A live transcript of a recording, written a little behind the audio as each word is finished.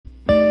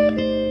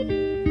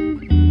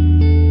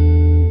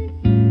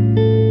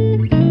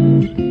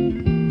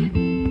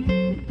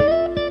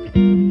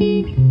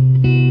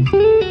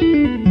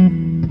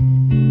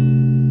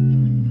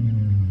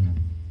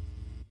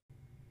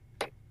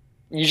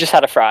just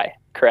had a fry,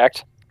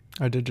 correct?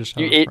 I did just have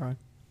You a ate. fry.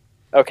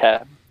 Okay.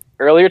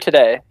 Earlier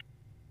today,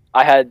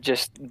 I had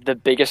just the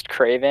biggest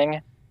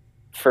craving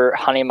for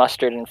honey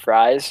mustard and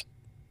fries,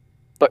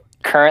 but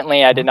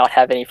currently I did not What?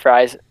 have any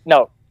fries.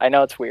 No, I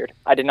know it's weird.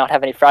 I did not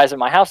have any fries at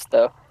my house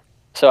though,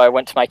 so I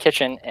went to my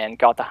kitchen and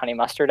got the honey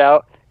mustard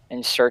out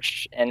and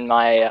searched in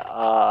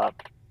my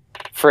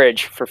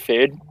fridge for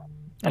food,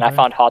 and I Okay.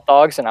 found hot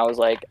dogs, and I was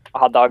like,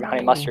 hot dog and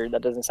honey Oh. mustard.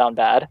 That doesn't sound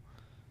bad.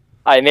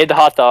 I made the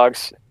hot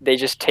dogs. They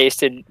just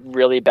tasted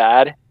really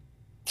bad,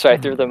 so I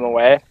threw them Hmm.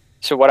 away.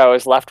 So what I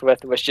was left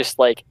with was just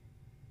like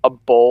a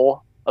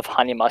bowl of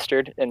honey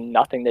mustard and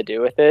nothing to do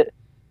with it.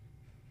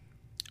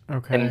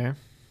 And Okay.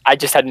 I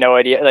just had no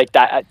idea. Like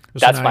that. So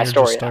That's now my you're just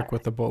story. stuck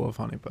with a bowl of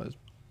honey buzz.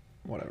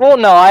 Well, Whatever.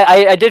 no,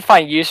 I did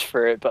find use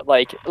for it, but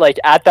like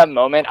at that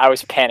moment, I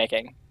was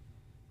panicking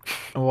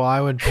Well, I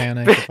would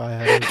panic if I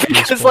had a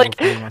loose because bowl like, of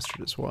honey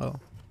mustard as well.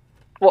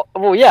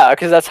 well, yeah,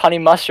 because that's honey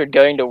mustard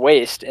going to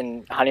waste,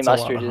 and honey It's a lot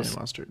mustard of honey is,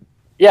 mustard.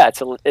 yeah,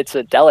 it's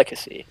a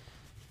delicacy.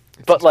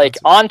 It's But like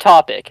expensive. on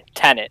topic,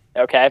 Tenet.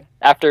 Okay,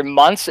 after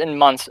months and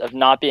months of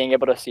not being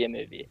able to see a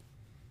movie,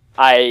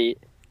 I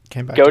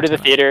Came back go to to the 10.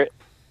 theater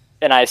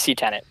and I see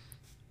Tenet.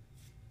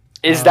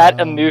 Is that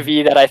a Um,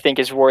 movie that I think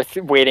is worth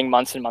waiting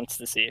months and months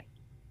to see?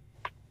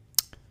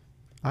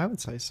 I would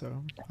say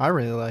so. I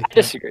really I liked it.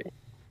 disagree.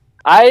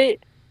 I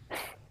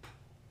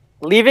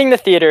leaving the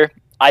theater,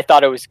 I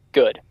thought it was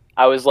good.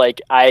 I was like,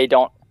 I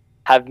don't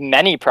have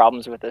many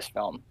problems with this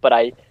film, but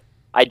I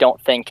don't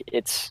think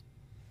it's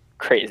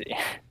crazy.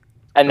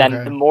 And then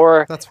the Okay.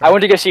 more That's I fair.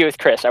 went to go see it with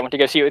Chris. I went to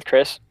go see it with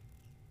Chris,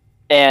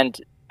 and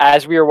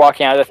as we were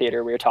walking out of the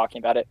theater, we were talking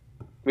about it.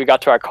 We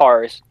got to our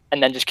cars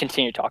and then just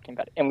continued talking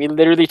about it. And we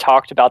literally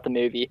talked about the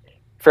movie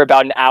for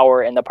about an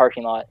hour in the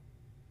parking lot.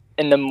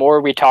 And the more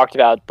we talked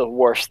about it, the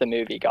worse the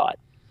movie got.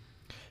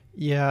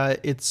 Yeah,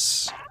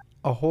 it's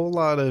a whole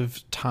lot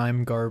of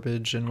time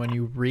garbage, and when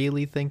you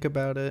really think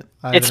about it,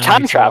 It's it time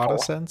makes a lot of travel.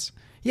 sense.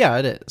 Yeah,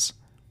 it is.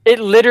 It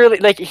literally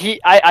like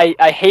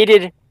I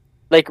hated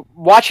like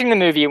watching the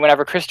movie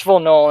whenever Christopher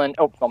Nolan.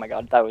 Oh my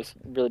god, that was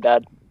really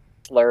bad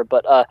slur.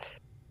 But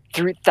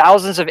through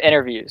thousands of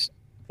interviews,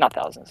 not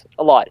thousands,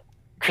 a lot.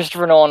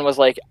 Christopher Nolan was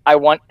like, I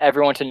want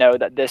everyone to know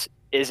that this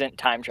isn't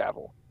time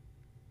travel.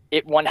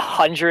 It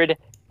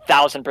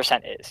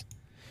 100,000% is.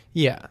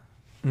 Yeah.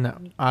 No,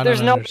 I don't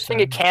There's no thing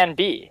it understand. can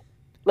be.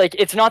 Like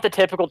it's not the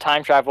typical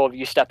time travel of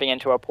you stepping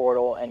into a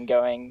portal and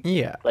going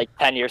Yeah. like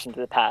 10 years into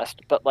the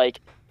past, but like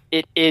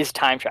it is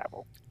time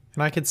travel.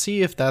 And I could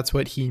see if that's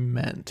what he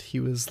meant. He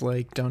was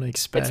like, don't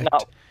It's expect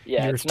not.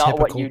 Yeah, your it's not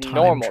what typical you time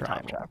normal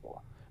time travel.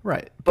 travel.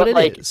 Right. But But it like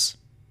is.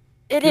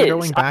 it You're is.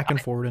 going back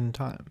and forward in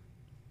time.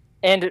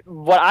 And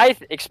what I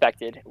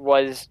expected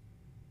was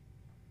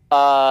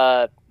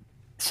uh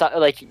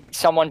like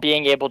someone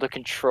being able to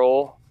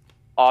control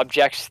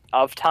objects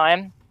of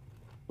time,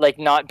 like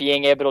not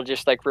being able to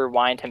just like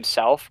rewind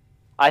himself.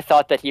 I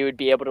thought that he would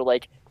be able to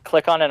like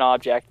click on an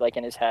object like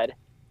in his head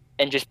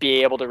and just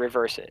be able to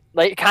reverse it.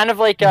 Like kind of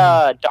like Hmm.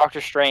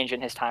 Doctor Strange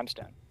in his time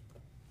stone.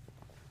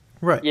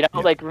 Right. You know,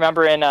 Yeah. like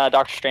remember in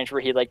Doctor Strange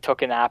where he like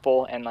took an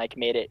apple and like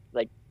made it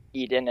like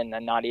eaten and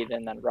then not eaten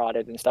and then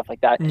rotted and stuff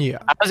like that. Yeah.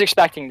 I was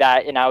expecting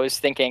that, and I was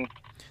thinking,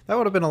 That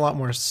would have been a lot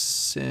more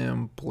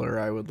simpler,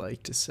 I would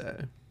like to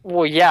say.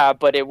 well, yeah,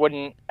 but it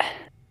wouldn't.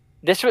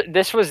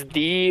 This was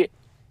the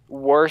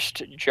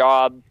worst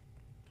job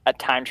at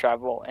time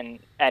travel in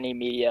any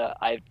media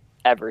I've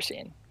ever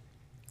seen.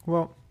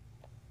 Well,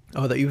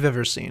 oh, that you've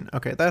ever seen.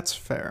 Okay, that's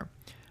fair.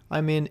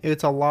 I mean,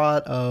 it's a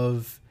lot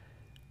of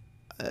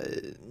uh,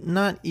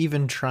 not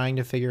even trying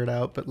to figure it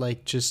out, but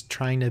like just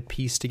trying to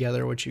piece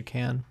together what you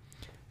can.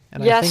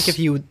 And I think if Yes,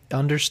 you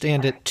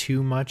understand it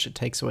too much, it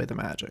takes away the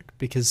magic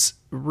because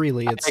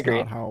really I it's agree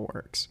not how it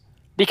works.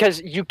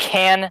 because you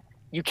can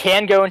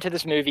go into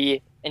this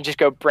movie and just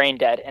go brain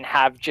dead and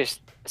have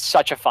just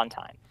such a fun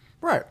time.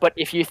 Right. But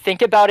if you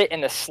think about it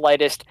in the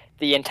slightest,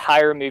 the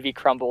entire movie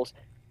crumbles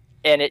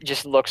and it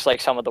just looks like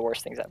some of the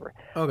worst things ever.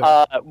 Okay.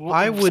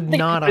 I would Something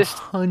not this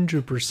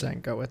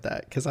 100% go with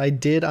that because I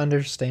did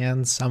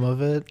understand some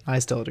of it. I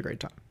still had a great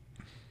time.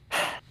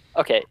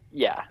 okay,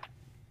 yeah,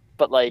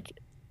 but like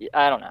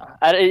I don't know,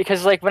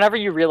 because like whenever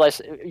you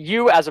realize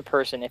you as a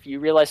person, if you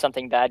realize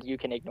something bad, you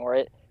can ignore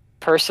it.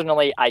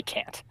 Personally, I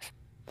can't.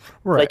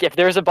 Right. Like if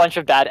there's a bunch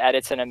of bad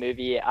edits in a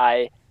movie,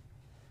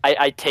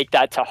 I take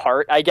that to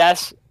heart, I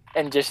guess,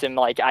 and just am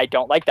like I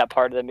don't like that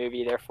part of the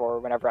movie. Therefore,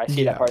 whenever I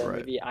see that Yeah, part of the right.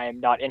 movie, I am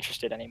not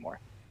interested anymore.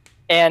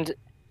 And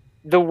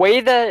the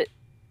way that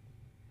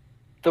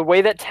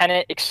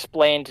Tenet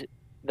explained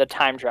the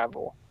time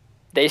travel,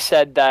 they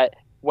said that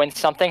when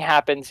something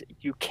happens,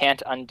 you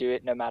can't undo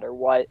it no matter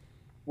what.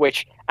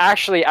 Which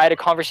actually, I had a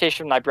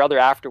conversation with my brother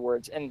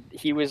afterwards, and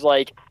he was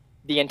like,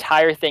 the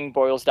entire thing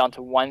boils down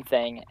to one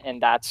thing,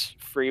 and that's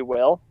free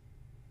will.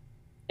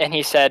 And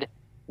he said,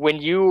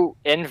 when you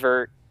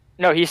invert,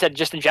 no, he said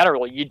just in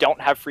general, you don't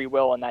have free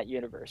will in that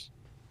universe.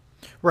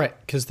 Right,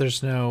 because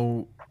there's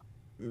no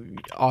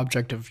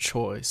object of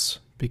choice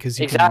because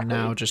you can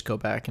now Exactly. just go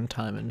back in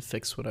time and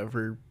fix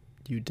whatever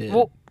you did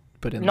Well,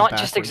 but in the not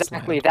just backwards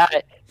exactly land.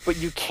 that, but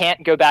you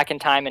can't go back in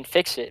time and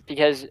fix it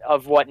because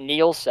of what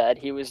Neil said.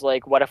 He was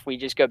like, "What if we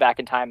just go back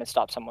in time and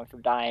stop someone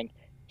from dying?"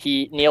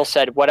 Neil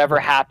said, "Whatever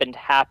Right. happened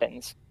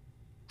happens."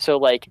 So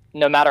like,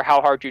 no matter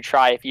how hard you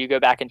try, if you go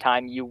back in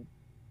time, you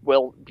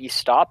will be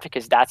stopped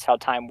because that's how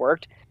time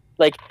worked.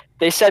 Like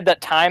they said that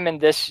time in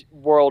this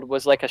world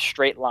was like a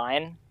straight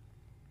line,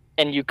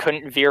 and you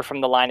couldn't veer from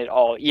the line at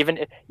all. Even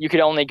if you could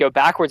only go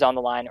backwards on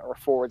the line or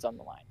forwards on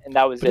the line, and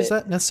that was But is it.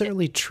 that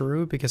necessarily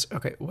true? Because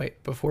okay,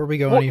 wait, before we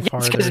go Well, any yes,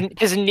 farther,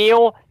 because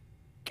Neil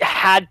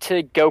had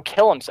to go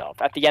kill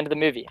himself at the end of the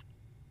movie.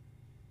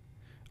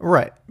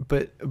 right?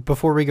 But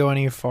before we go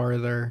any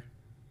farther,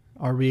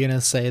 are we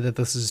gonna say that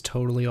this is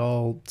totally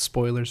all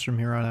spoilers from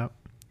here on out?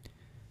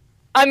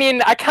 I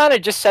mean, I kind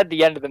of just said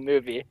the end of the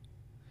movie.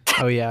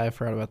 Oh yeah, I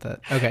forgot about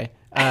that. Okay,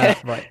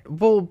 right.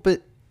 Well,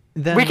 but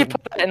then We could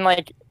put that in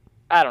like,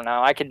 I don't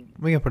know. I could.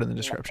 we can put it in the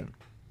description.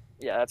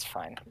 Yeah, that's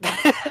fine.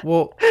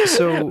 Well,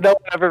 so No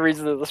one ever reads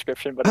the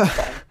description, but it's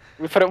fine.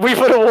 We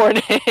put a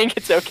warning.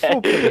 It's okay.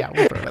 we'll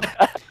put it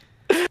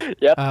in.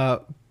 Yeah.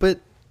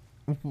 But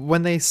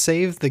when they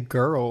save the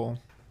girl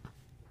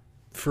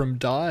from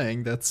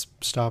dying, that's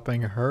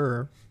stopping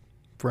her,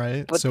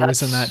 right? But So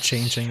isn't that that's-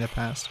 changing the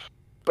past?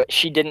 But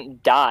she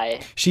didn't die.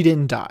 She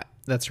didn't die.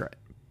 That's right.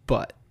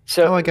 But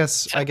So I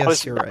guess that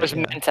was, you're that right. was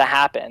Yeah. meant to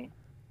happen.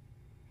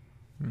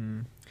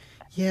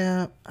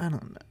 Yeah, I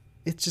don't know.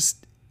 It's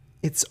just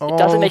it's It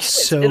doesn't all make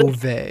sense. so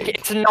vague.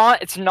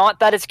 It's not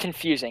that it's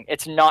confusing.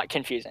 It's not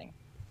confusing.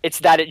 It's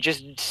that it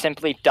just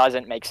simply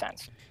doesn't make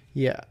sense.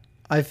 Yeah.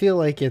 I feel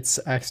like it's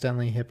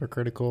accidentally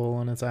hypocritical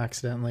and it's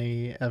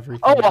accidentally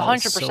everything. Oh,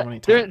 else 100%. So many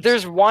times.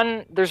 There's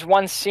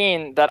one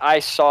scene that I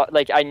saw,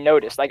 like I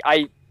noticed,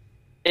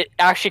 it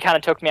actually kind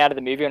of took me out of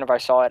the movie whenever I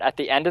saw it. At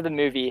the end of the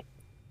movie,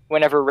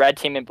 whenever red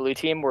team and blue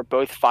team were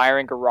both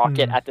firing a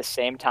rocket at the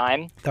same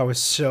time, That was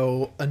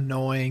so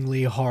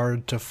annoyingly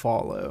hard to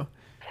follow.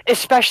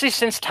 especially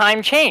since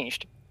time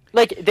changed.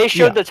 Like they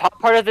showed Yeah. the top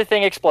part of the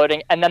thing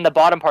exploding and then the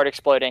bottom part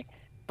exploding,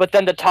 but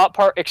then the top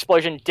part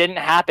explosion didn't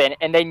happen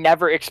and they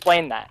never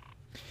explained that.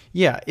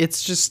 Yeah,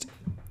 it's just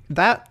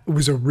that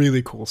was a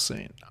really cool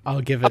scene. I'll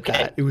give it Okay.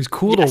 that. It was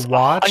cool Yes, to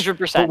watch.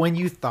 100%. But when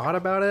you thought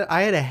about it,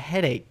 I had a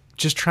headache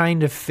just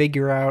trying to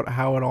figure out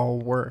how it all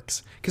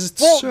works because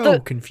it's Well, so the-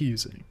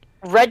 confusing.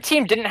 Red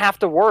team didn't have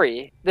to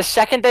worry. The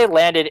second they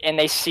landed and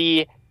they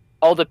see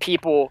all the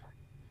people,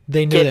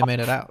 They knew Get they off. made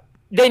it out.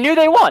 they knew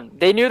they won.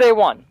 They knew they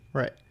won.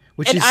 Right.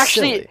 Which And is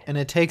actually- silly. And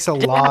it takes a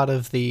lot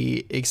of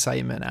the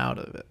excitement out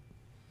of it.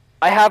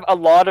 I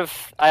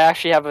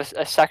actually have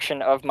a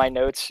section of my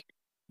notes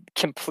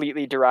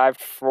completely derived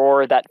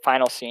for that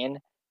final scene.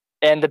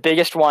 And the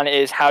biggest one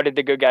is how did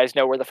the good guys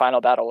know where the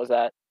final battle was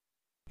at?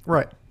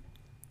 Right.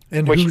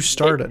 And Which- who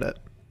started it?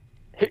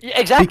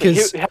 Exactly.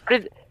 Because- How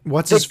did,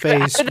 What's the- his face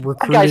how did the bad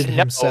recruited guys know?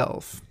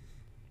 himself.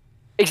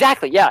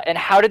 exactly, yeah. And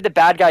how did the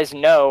bad guys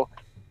know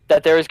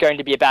that there was going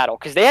to be a battle?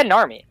 Because they had an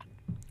army.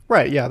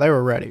 Right, yeah, they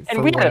were ready And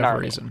for we had an whatever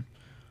army. reason.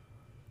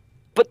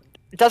 But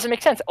it doesn't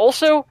make sense.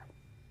 Also,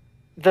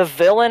 the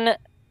villain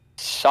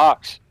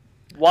sucks.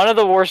 One of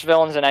the worst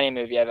villains in any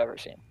movie I've ever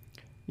seen.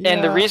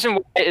 And the Yeah. reason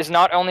why is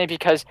not only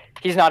because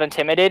he's not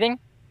intimidating,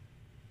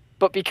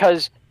 but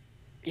because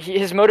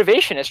his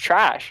motivation is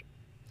trash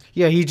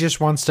Yeah, he just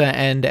wants to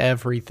end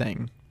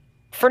everything.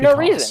 for no because.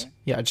 reason,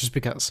 Yeah, just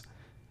because.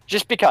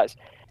 just because.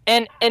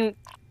 And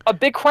a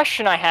big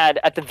question I had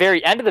at the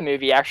very end of the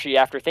movie, actually,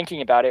 after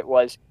thinking about it,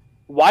 was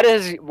why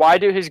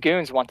do his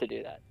goons want to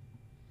do that?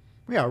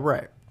 Yeah,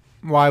 right.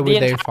 Why would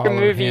they entire follow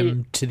movie-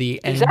 him to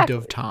the end Exactly.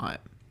 of time?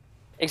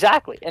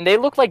 Exactly. And they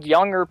look like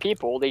younger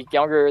people, they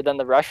younger than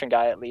the Russian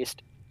guy at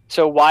least.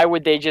 So why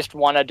would they just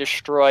want to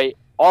destroy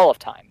all of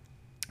time?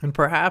 And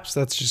perhaps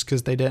that's just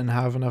because they didn't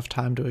have enough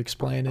time to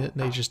explain it.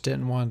 They just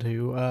didn't want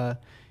to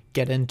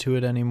get into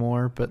it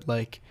anymore. But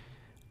like,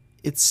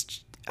 it's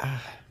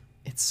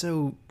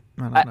so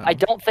I don't know. I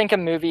don't think a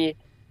movie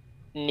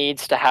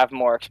needs to have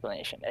more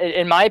explanation.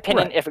 In my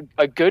opinion, Right. if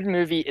a good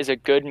movie is a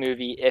good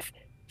movie, if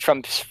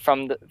from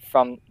the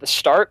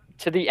start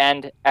to the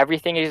end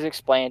everything is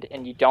explained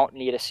and you don't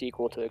need a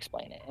sequel to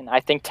explain it. And I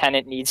think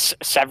Tenet needs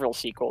several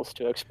sequels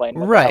to explain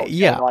what the Right, hell is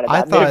yeah, going on in I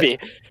that thought- movie.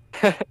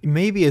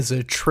 Maybe as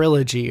a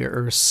trilogy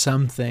or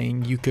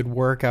something, you could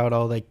work out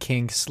all the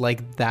kinks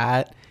like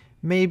that.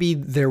 Maybe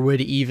there would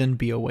even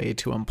be a way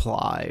to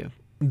imply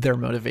their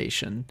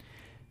motivation.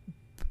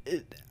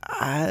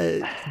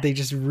 They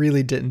just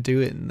really didn't do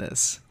it in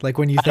this. Like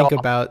when you At think all.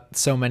 about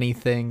so many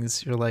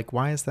things, you're like,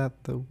 why is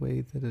that the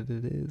way that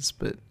it is?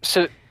 But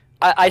So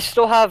I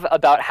still have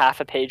about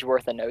half a page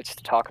worth of notes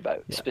to talk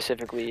about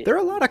specifically. there are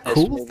a lot of This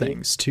cool movie.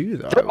 things too,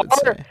 though. There I would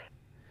are. say.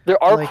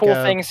 There are Like, cool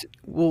things.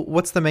 Well,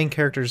 what's the main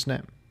character's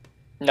name?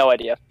 No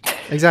idea.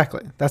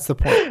 Exactly. That's the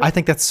point. I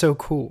think that's so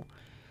cool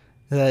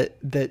that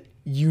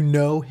you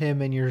know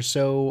him and you're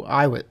so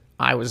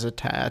I was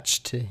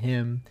attached to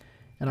him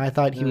and I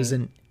thought he was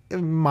a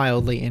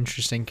mildly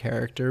interesting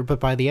character, but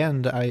by the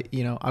end I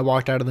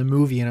walked out of the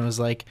movie and I was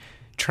like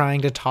trying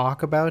to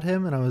talk about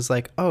him and I was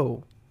like,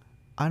 "Oh,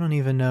 I don't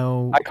even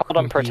know I called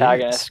who him he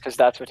protagonist is. because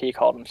that's what he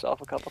called himself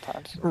a couple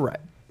times. Right.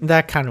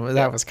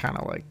 Yeah, That was kind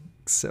of like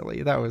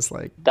silly. That was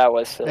like, that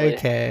was silly.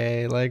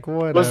 okay, like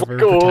Was like,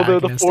 whatever, oh,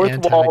 the protagonist, fourth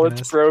wall,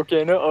 it's antagonist.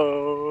 broken.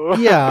 Oh.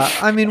 Yeah,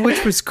 I mean,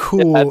 which was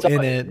Yeah, cool it's all,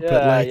 in it,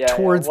 but yeah, like yeah,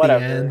 yeah. towards the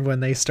end Whatever. when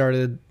they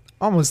started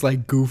almost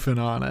like goofing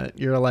on it,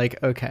 you're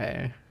like,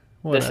 okay,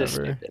 This is whatever.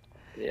 stupid.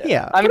 Yeah.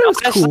 Yeah, I but mean, it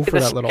was honestly, cool for the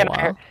that little second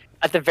while.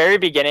 at the very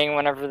beginning,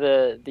 whenever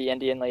the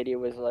Indian lady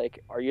was like,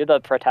 "Are you the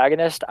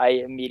protagonist?" I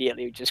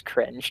immediately just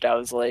cringed. I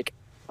was like,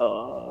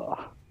 "Oh,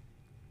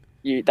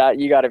 you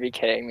got to be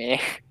kidding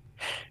me."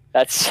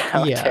 That's so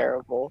Yeah,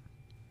 terrible.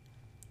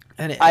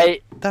 and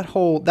I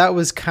that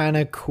was kind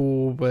of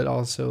cool, but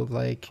also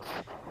like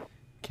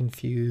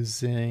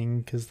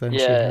confusing because then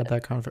she Yeah, had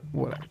that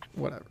whatever,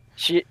 whatever.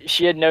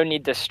 she had no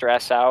need to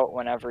stress out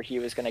whenever he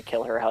was gonna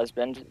kill her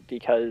husband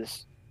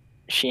because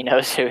she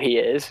knows who he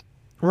is.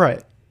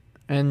 Right,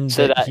 and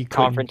So that he that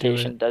couldn't do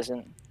it. confrontation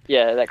doesn't.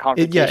 Yeah, that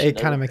Yeah, confrontation it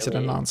kind of doesn't makes it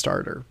a really.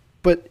 non-starter.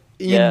 But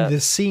in Yeah, the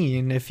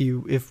scene, if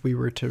we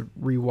were to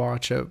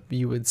rewatch it,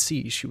 you would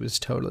see she was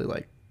totally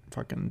like,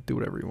 fucking do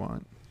whatever you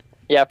want.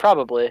 yeah,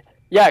 probably.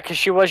 Yeah, because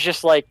she was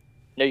just like,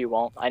 "No, you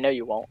won't. I know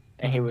you won't."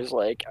 And he Hmm. was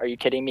like, "Are you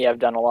kidding me? I've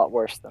done a lot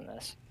worse than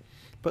this."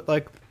 But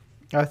like,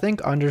 I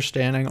think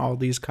understanding all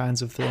these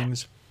kinds of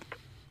things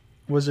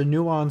was a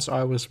nuance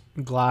I was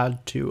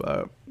glad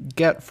to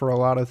get for a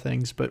lot of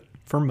things. But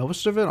for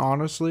most of it,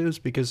 honestly, is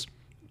because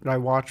I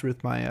watched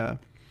with my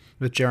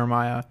with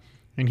Jeremiah,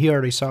 and he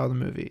already saw the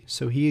movie,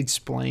 so he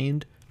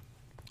explained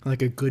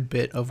like a good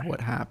bit of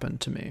what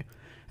happened to me.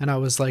 And I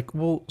was like,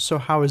 well, so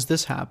how is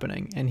this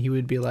happening? And he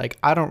would be like,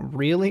 I don't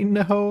really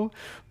know,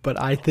 but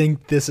I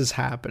think this is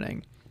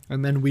happening.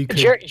 And then we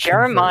could Jeremiah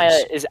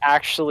converse. is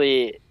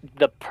actually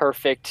the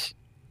perfect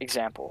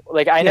example.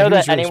 Like I Yeah, know he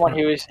was that really anyone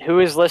smart. who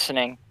is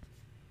listening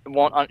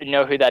won't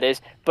know who that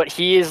is, but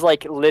he is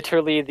like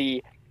literally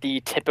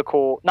the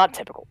typical, not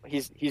typical.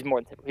 He's more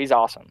than typical. He's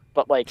awesome.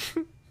 But like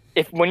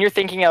if when you're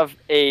thinking of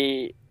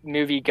a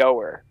movie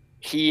goer,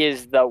 he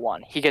is the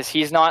one because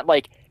he's not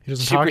like He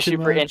doesn't talk too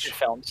super into much.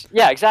 films.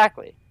 Yeah,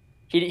 exactly.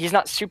 He's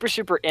not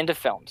super into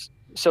films.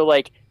 So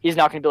like he's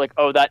not going to be like,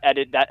 "Oh, that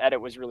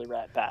edit was really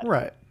bad."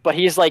 Right. But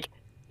he's like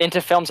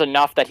into films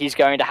enough that he's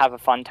going to have a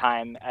fun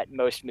time at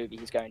most movie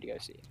he's going to go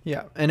see.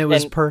 Yeah, and it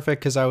was And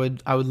perfect because I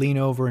would lean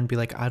over and be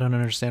like, I don't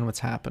understand what's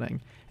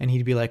happening, and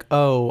he'd be like,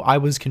 Oh, I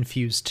was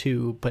confused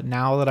too, but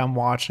now that I'm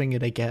watching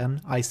it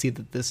again, I see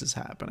that this is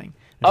happening.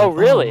 And oh, I'm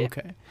like, oh, really?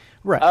 okay,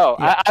 right, Oh,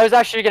 yeah, I was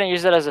actually going to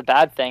use it as a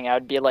bad thing. I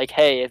would be like,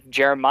 "Hey, if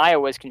Jeremiah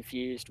was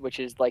confused, which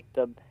is like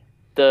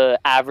the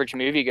average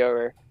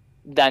moviegoer,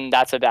 then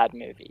that's a bad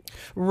movie."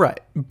 right.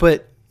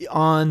 But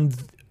on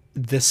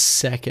the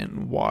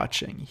second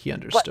watching, he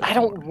But understood I more.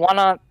 don't want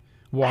to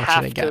Watch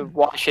it have to again.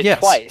 watch it Yes.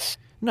 twice.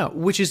 No,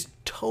 which is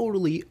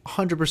totally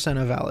 100%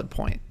 a valid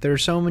point. There are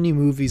so many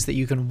movies that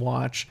you can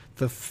watch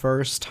the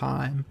first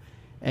time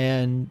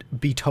and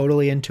be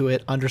totally into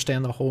it,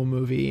 understand the whole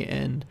movie,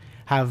 and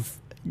have,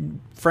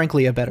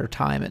 frankly, a better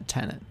time at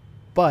Tenet.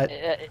 But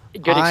A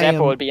good I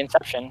example am would be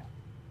Inception.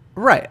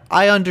 right.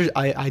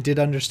 I did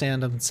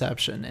understand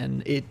Inception,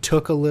 and it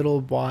took a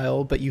little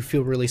while, but you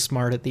feel really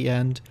smart at the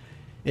end.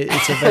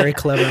 It's a very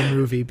clever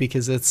movie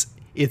because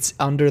it's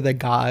under the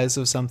guise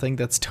of something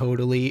that's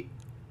totally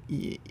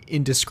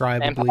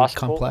indescribably Impossible.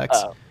 complex.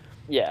 Oh,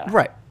 yeah.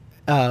 Right.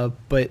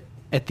 But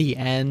at the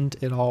end,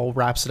 it all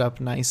wraps it up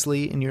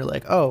nicely, and you're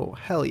like, oh,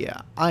 hell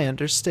yeah, I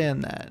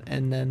understand that.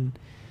 And then,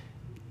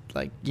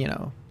 like,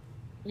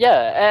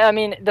 Yeah, I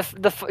mean,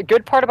 the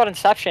good part about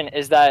Inception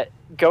is that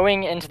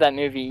going into that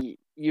movie,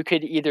 you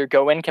could either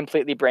go in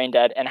completely brain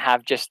dead and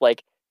have just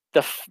like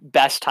the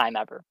best time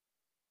ever,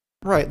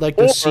 right, like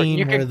the or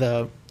you scene where could.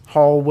 the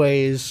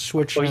hallways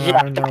Oh switching yeah,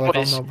 around, and they're like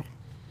on the.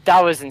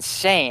 that was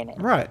insane.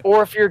 Right.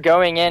 Or if you're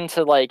going in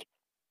to like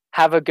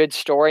have a good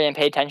story and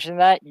pay attention to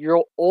that,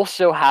 you'll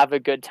also have a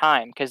good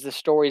time because the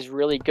story is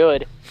really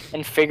good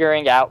and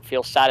figuring out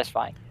feels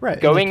satisfying.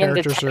 Right, and the Going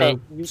into characters are Tenet,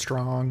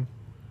 strong.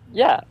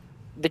 yeah,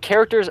 the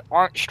characters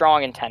aren't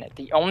strong in Tenet.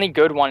 The only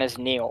good one is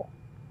Neil.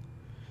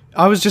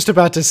 I was just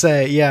about to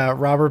say, yeah,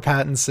 Robert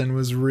Pattinson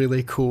was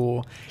really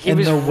cool. He And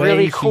was the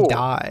way really he cool.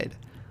 died,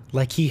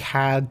 like he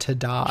had to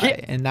He,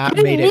 die, and he that didn't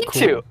made it need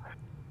cool. to.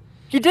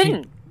 He He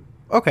didn't.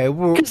 okay,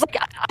 well, Because like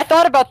I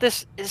thought about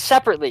this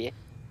separately.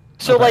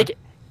 So okay. like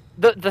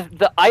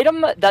the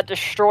item that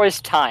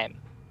destroys time,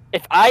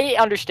 if I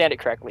understand it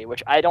correctly,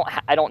 which I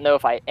don't know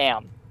if I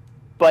am,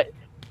 but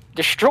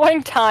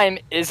destroying time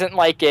isn't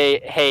like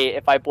a hey,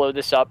 if I blow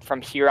this up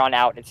from here on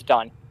out, it's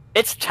done.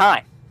 It's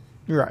time.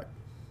 You're right.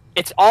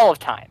 It's all of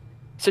time.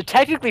 So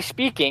technically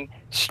speaking,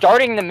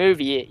 starting the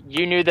movie,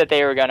 you knew that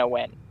they were gonna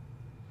win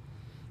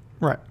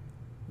Right.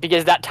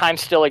 because that time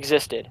still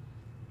existed.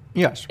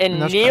 Yes. And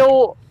that's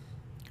Neil,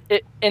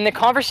 in the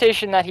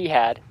conversation that he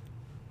had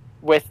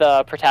with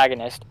the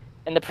protagonist,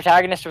 and the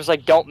protagonist was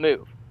like, "Don't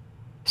move."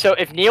 So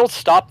if Neil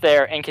stopped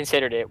there and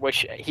considered it,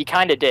 which he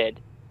kind of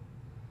did,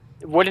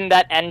 wouldn't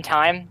that end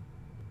time?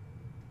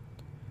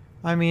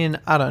 I mean,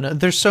 I don't know.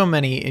 There's so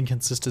many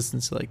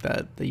inconsistencies like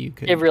that you It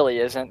could. really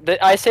isn't.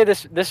 I say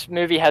this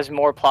movie has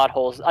more plot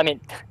holes. I mean,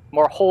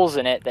 more holes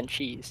in it than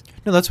cheese.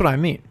 No, that's what I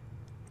mean.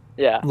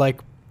 Yeah,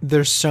 Like,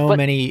 there's so but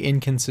many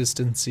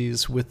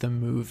inconsistencies with the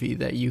movie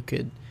that you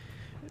could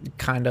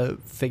kind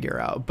of figure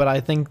out. But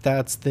I think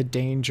that's the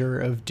danger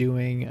of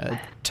doing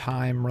a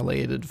time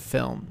related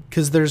film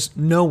because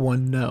no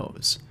one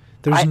knows.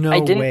 There's I no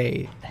didn't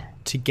way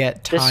to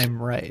get this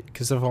time right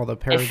because of all the if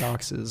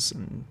paradoxes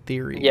and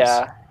theories.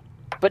 yeah.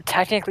 But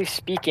technically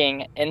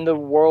speaking, in the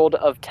world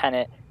of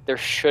Tenet, there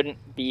shouldn't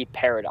be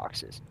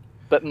paradoxes.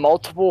 But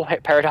multiple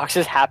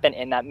paradoxes happen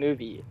in that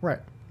movie. Right.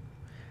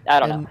 I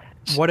don't know.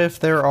 And what if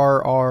there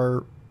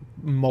are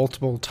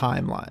multiple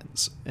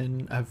timelines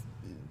and have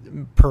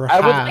I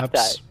would like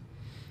that.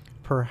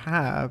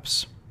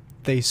 perhaps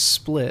they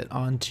split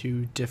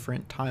onto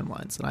different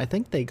timelines, and I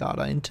think they got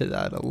into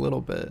that a little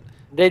bit.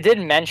 They did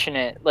mention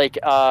it. Like,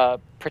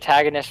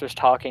 protagonist was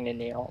talking to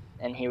Neil,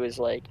 and he was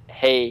like,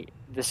 "Hey,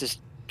 this is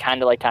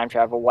kind of like time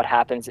travel. What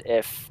happens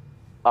if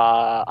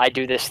I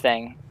do this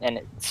thing and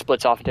it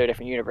splits off into a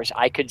different universe?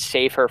 I could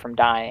save her from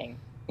dying."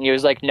 And he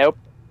was like, "Nope.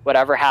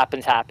 Whatever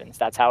happens, happens.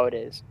 That's how it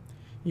is."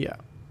 Yeah,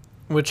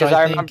 which Because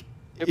I I think remember.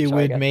 Oops, it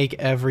sorry, would guys. make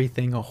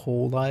everything a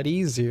whole lot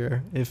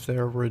easier if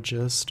there were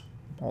just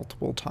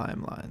multiple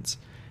timelines.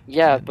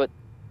 Yeah, And but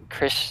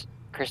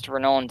Christopher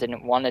Nolan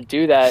didn't want to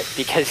do that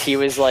because he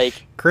was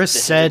like, Chris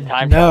 "This isn't said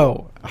time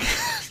travel." no.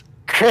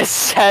 Chris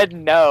said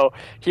no.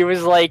 He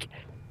was like,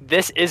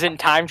 "This isn't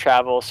time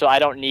travel, so I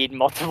don't need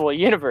multiple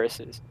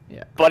universes."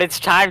 Yeah. But it's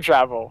time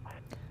travel.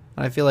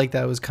 I feel like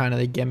that was kind of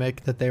the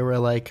gimmick that they were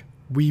like,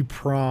 we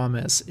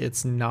promise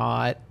it's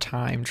not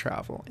time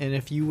travel. And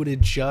if you would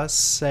have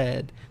just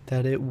said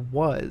that it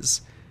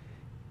was,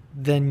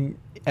 then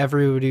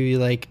everybody would be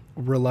like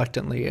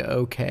reluctantly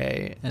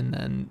okay and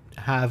then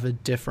have a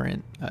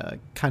different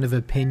kind of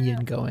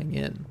opinion going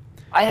in.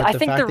 But I the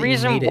think fact the that you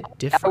reason made why it I was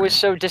different.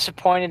 so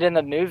disappointed in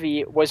the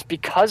movie was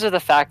because of the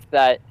fact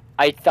that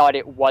I thought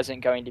it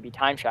wasn't going to be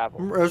time travel.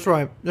 That's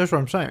what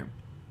I'm saying.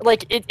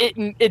 Like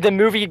the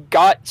movie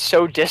got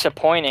so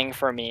disappointing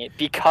for me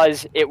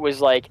because it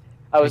was like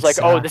I was like,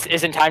 "Oh, this Exactly.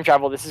 isn't time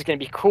travel. This is going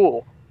to be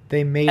cool."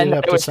 They made And it then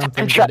up it to was time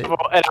something travel,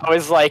 and I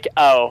was like,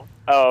 "Oh,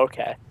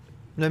 okay."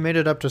 they made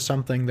it up to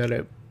something that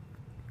it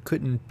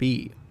couldn't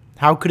be.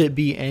 How could it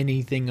be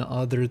anything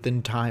other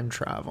than time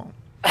travel?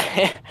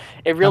 It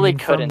I really mean,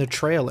 from couldn't. the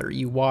trailer,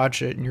 you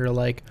watch it and you're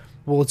like,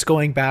 well, it's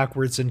going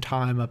backwards in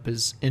time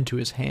into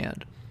his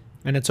hand.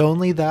 And it's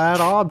only that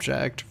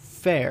object,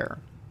 fair,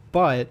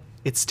 but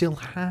it's still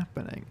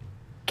happening.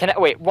 Can I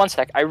wait one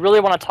sec? I really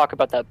want to talk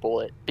about that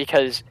bullet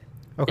because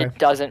Okay. it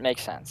doesn't make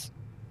sense.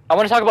 I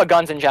want to talk about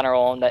guns in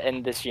general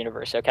in this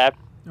universe, okay?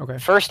 Okay.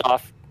 First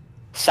off,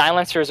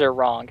 silencers are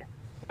wrong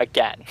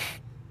again.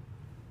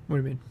 What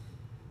do you mean?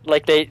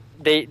 Like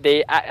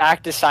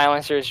act as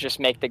silencers, just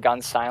make the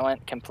guns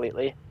silent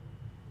completely.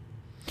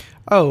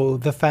 Oh,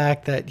 the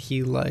fact that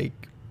he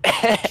like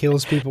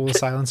kills people with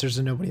silencers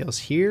and nobody else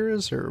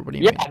hears, or what do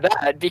you Yeah, mean?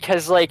 that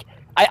because like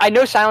I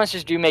know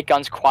silencers do make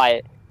guns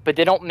quiet, but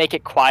they don't make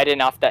it quiet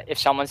enough that if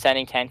someone's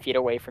standing 10 feet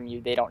away from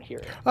you, they don't hear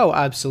it. Oh,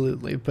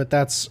 absolutely. But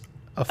that's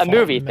a A fault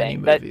movie in many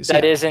thing movies.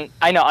 that Yeah. isn't.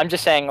 I know. I'm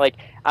just saying. Like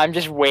I'm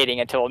just waiting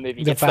until a movie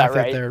The gets that fact that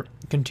right. they're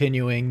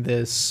continuing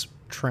this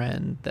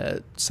trend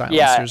that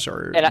Yeah, silencers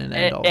are and an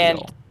end all be and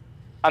all.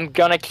 I'm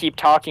gonna keep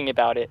talking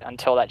about it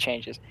until that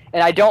changes.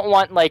 And I don't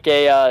want like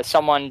a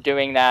someone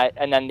doing that,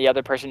 and then the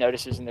other person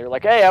notices, and they're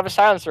like, "Hey, I have a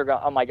silencer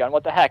on my gun.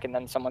 What the heck?" And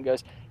then someone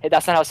goes, "Hey,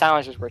 that's not how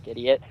silencers work,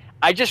 idiot."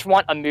 I just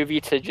want a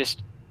movie to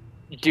just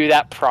do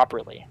that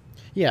properly.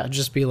 Yeah,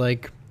 just be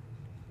like,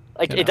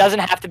 Like you it know, doesn't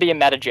have to be a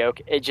meta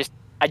joke.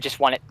 I just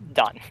want it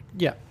done.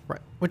 yeah,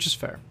 right, which is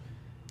fair.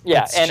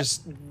 Yeah, It's and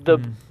just the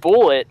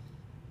bullet,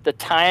 the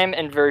time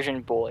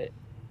inversion bullet,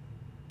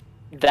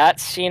 that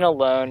scene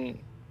alone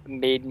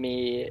made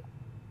me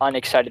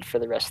unexcited for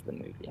the rest of the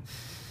movie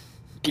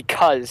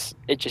because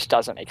it just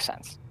doesn't make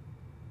sense.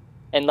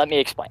 And let me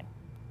explain.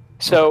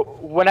 So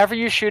whenever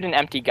you shoot an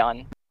empty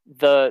gun,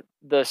 the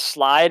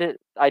slide,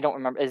 I don't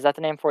remember, is that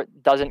the name for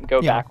it? Doesn't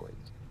go Yeah. backwards.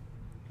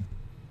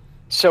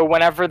 So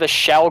whenever the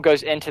shell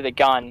goes into the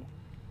gun,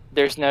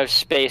 there's no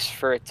space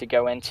for it to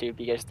go into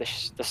because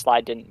the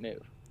slide didn't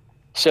move.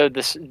 So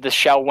the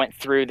shell went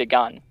through the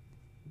gun.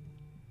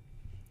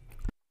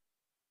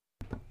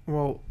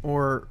 Well,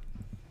 or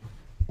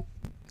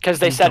Because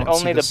they You said don't see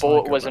only the the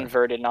bullet slide go was back.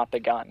 inverted, not the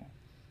gun.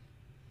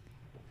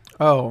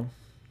 oh,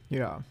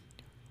 yeah.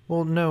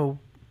 Well, no.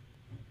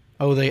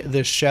 Oh,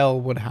 the shell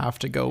would have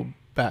to go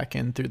back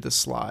in through the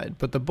slide,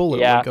 but the bullet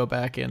Yeah. would go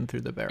back in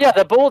through the barrel. Yeah,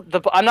 the bullet.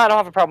 I don't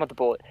have a problem with the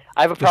bullet.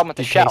 I have a problem with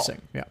the shell.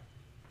 casing. Yeah,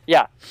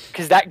 Yeah,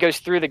 because that goes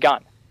through the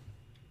gun.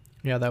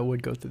 yeah, that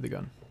would go through the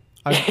gun.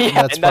 Yeah,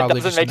 That's and that probably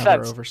doesn't just make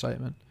another sense. oversight,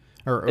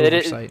 or It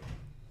is- oversight.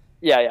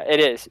 Yeah, it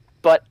is.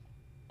 But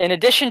in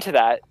addition to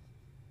that,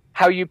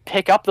 how you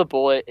pick up the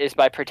bullet is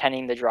by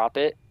pretending to drop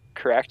it,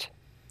 correct?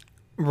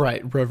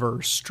 Right,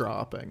 reverse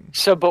dropping.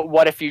 So, but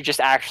what if you just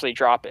actually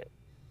drop it?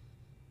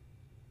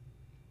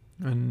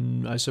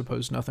 And I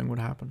suppose nothing would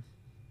happen.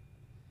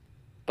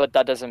 but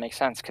that doesn't make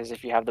sense because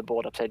if you have the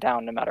bullet upside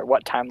down, no matter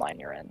what timeline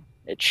you're in,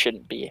 it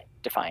shouldn't be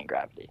defying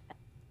gravity.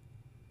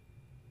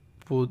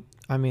 Well,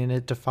 I mean,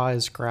 it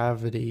defies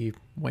gravity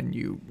when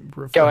you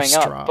reverse Going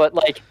up, drop. but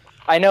like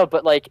I know,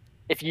 but like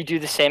if you do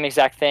the same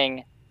exact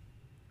thing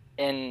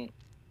in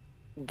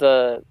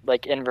the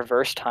like in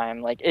reverse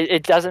time, like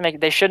it doesn't make.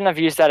 They shouldn't have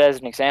used that as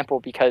an example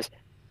because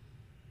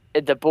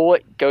the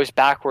bullet goes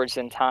backwards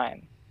in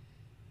time.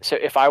 So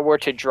if I were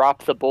to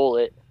drop the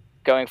bullet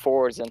going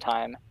forwards in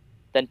time,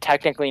 then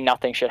technically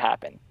nothing should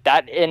happen.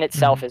 That in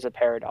itself is a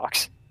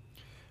paradox.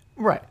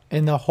 Right.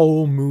 And the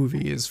whole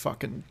movie is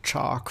fucking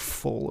chock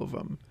full of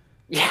them.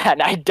 Yeah,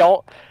 and I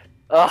don't.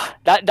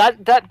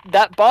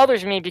 That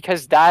bothers me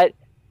because that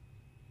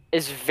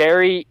is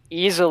very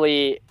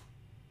easily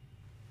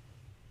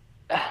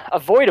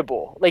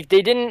avoidable. Like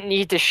they didn't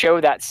need to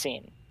show that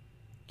scene.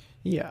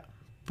 Yeah.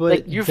 But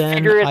Like, you then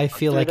figure it I out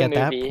feel through like the at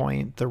that movie.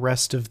 point, the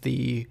rest of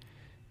the,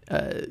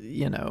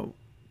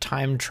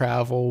 time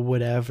travel,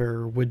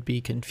 whatever, would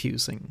be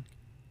confusing.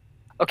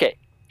 Okay,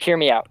 hear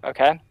me out,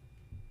 okay?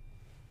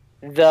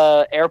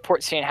 The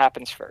airport scene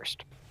happens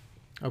first.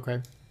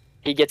 Okay.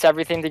 He gets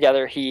everything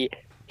together. He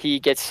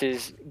gets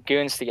his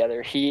goons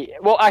together.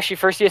 Actually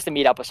first he has to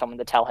meet up with someone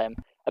to tell him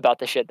about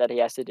the shit that he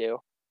has to do.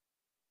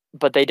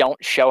 But they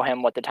don't show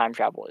him what the time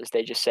travel is.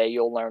 They just say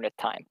you'll learn with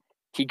time.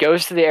 He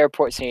goes to the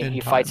airport scene, In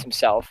he time. fights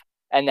himself,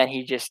 and then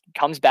he just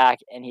comes back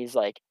and he's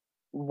like,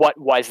 "What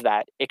was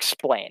that?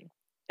 Explain."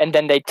 And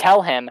then they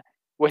tell him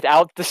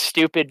without the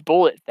stupid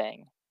bullet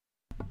thing.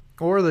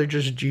 Or they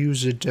just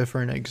use a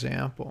different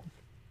example.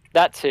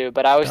 That too,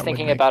 but I was That would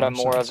thinking make about more a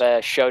more sense. of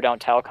a show don't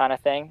tell kind of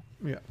thing.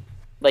 Yeah.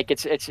 Like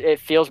it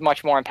feels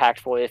much more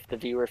impactful if the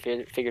viewer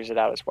figures it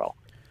out as well.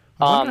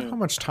 I wonder how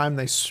much time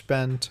they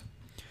spent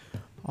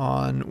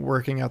on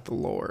working out the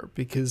lore,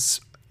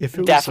 because if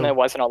it Definitely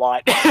wasn't a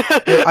lot.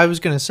 I was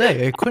gonna say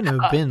it couldn't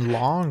have been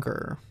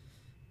longer,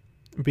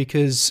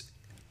 because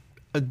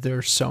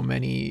there's so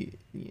many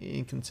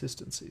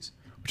inconsistencies,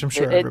 which I'm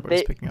sure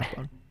everybody's picking up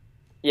on.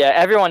 Yeah,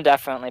 everyone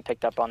definitely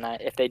picked up on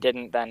that. If they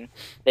didn't, then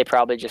they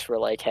probably just were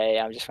like, "Hey,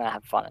 I'm just gonna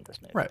have fun at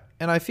this movie." Right,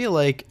 and I feel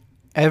like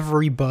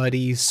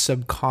everybody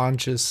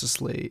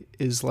subconsciously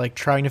is like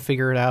trying to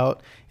figure it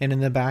out, and in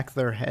the back of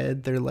their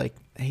head they're like,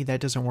 "Hey, that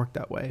doesn't work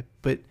that way,"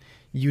 but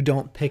you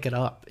don't pick it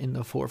up in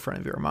the forefront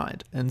of your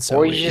mind, and so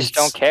or you just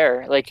don't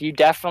care. Like you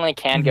definitely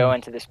can go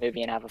into this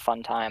movie and have a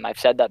fun time. I've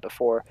said that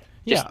before.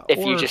 Just Yeah,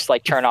 if you just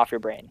like turn off your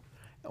brain.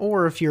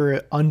 Or if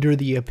you're under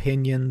the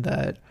opinion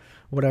that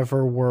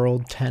whatever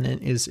world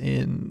Tenet is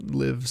in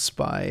lives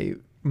by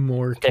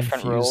more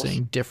Different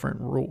confusing different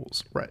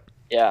rules. Right.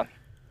 Yeah.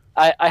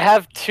 I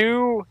have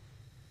two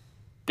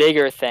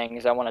bigger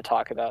things I want to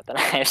talk about that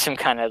I have some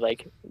kind of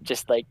like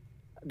just like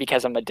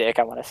because I'm a dick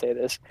I want to say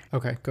this.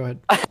 Okay, go ahead.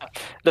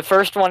 The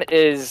first one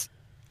is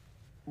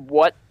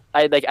what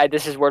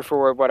this is word for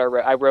word what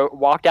I wrote.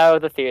 Walked out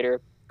of the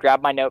theater,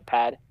 grabbed my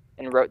notepad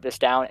and wrote this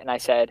down, and I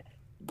said,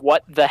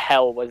 "What the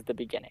hell was the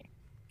beginning?"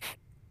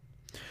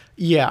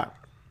 Yeah.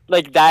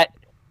 Like that,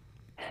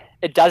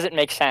 it doesn't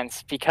make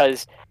sense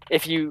because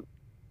if you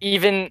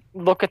even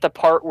look at the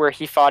part where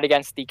he fought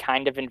against the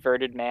kind of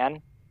inverted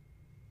man,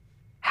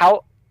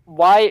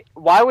 why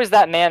was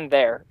that man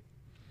there?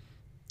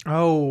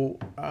 Oh,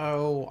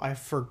 I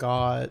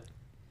forgot.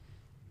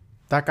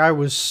 That guy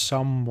was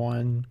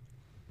someone.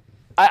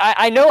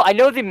 I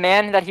know the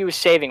man that he was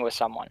saving was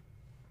someone,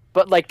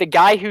 but like the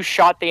guy who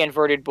shot the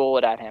inverted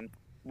bullet at him,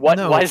 what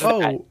was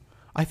that?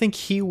 I think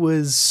he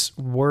was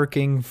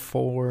working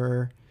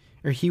for,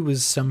 or he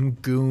was some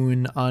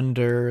goon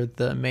under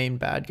the main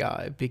bad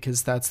guy,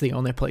 because that's the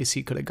only place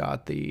he could have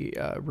got the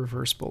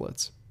reverse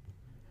bullets.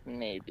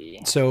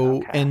 Maybe. So,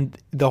 Okay. and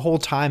the whole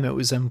time it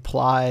was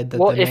implied that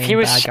Well, the if main he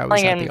was bad guy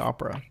was selling at the in-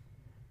 opera.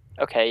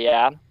 Okay,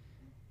 yeah.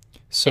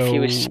 So If he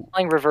was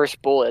selling reverse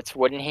bullets,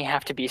 wouldn't he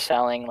have to be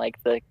selling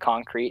like the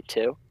concrete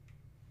too?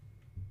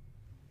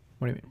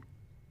 what do you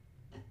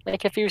mean?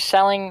 Like if he was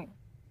selling,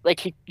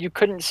 like you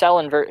couldn't sell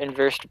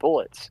inversed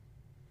bullets,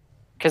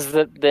 because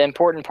the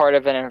important part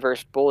of an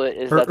inverse bullet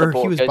is that the Or he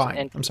bullet was goes buying.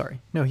 into. I'm sorry.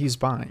 No, he's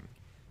buying.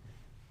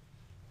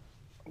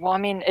 Well, I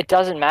mean, it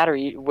doesn't matter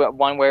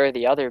one way or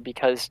the other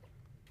because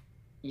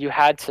you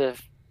had to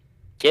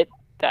get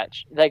that.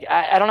 Like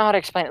I don't know how to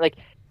explain it. Like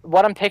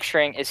what I'm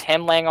picturing is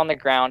him laying on the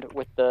ground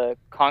with the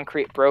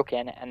concrete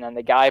broken, and then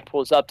the guy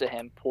pulls up to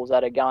him, pulls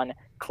out a gun,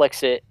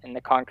 clicks it, and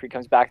the concrete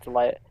comes back to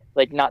life.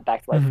 Like not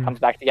back to life, Mhm. comes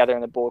back together,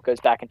 and the bullet goes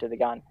back into the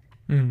gun.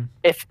 Mm.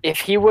 If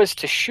he was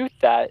to shoot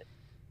that,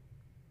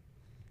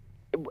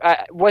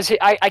 was it?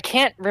 I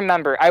can't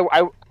remember.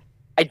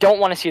 I don't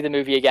want to see the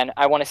movie again.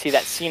 I want to see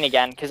that scene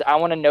again because I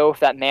want to know if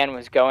that man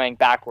was going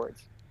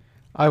backwards.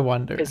 I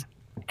wonder.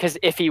 Because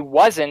if he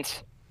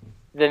wasn't,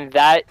 then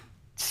that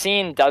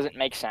scene doesn't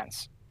make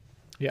sense.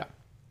 Yeah.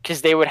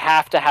 Because they would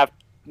have to have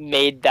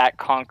made that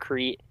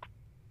concrete.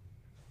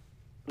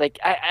 Like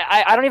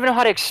I don't even know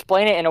how to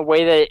explain it in a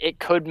way that it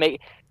could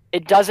make.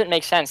 It doesn't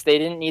make sense. They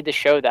didn't need to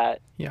show that.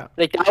 Yeah.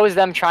 Like that was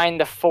them trying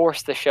to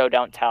force the show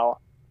don't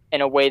tell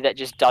in a way that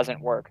just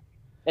doesn't work.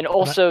 And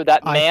also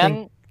that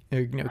man.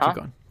 No, Huh? keep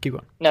going. Keep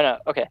going. No,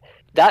 okay.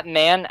 That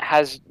man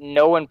has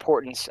no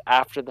importance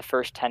after the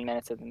first 10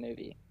 minutes of the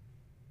movie.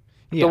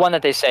 Yeah. The one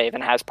that they save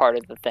and has part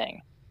of the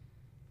thing.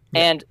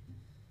 Yeah. And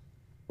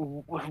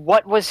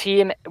what was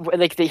he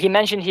like? He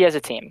mentioned he has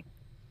a team.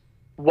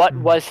 What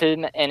was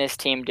him and his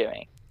team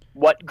doing?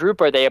 What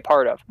group are they a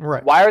part of?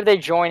 Right. Why are they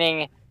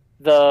joining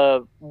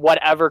the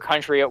whatever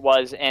country it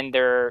was and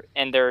their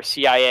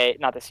CIA,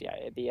 not the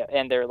CIA,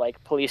 and their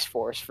like police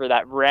force for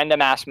that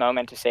random ass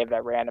moment to save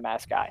that random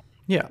ass guy?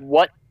 Yeah.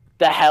 What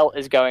the hell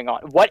is going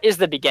on? What is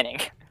the beginning?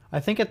 I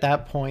think at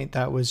that point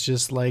that was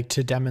just like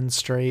to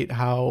demonstrate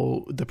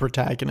how the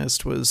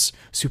protagonist was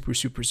super,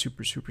 super,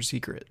 super, super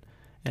secret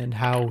and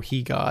how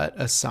he got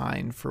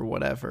assigned for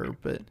whatever.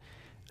 But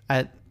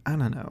I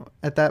don't know.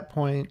 At that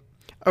point,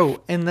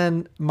 oh, and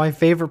then my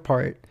favorite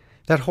part,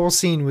 that whole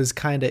scene was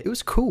it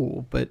was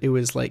cool, but it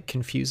was like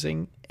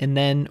confusing. And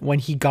then when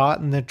he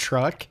got in the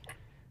truck,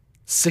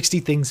 60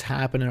 things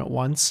happened at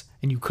once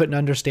and you couldn't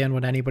understand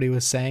what anybody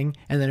was saying,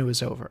 and then it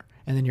was over.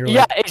 And then you're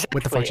like, exactly.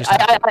 What the fuck just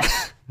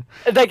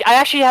happened? I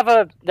actually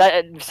have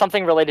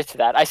something related to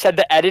that. I said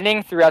the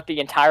editing throughout the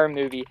entire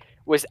movie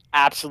was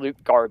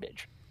absolute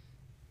garbage.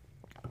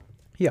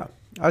 Yeah,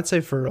 I'd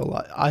say for a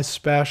lot,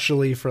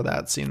 especially for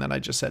that scene that I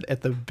just said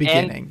at the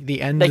beginning, and,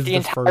 the end like of the the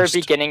entire first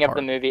beginning part. of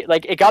the movie.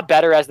 Like it got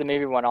better as the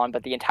movie went on,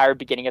 but the entire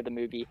beginning of the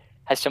movie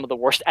has some of the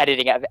worst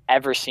editing I've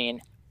ever seen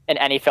in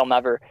any film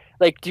ever.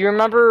 Like, do you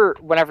remember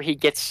whenever he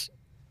gets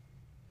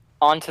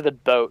onto the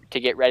boat to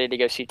get ready to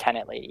go see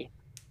Tenet Lady?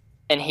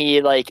 And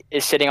he like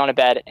is sitting on a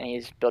bed and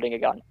he's building a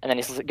gun, and then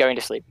he's going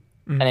to sleep,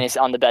 and then he's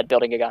on the bed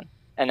building a gun,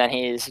 and then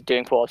he's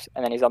doing pull-ups,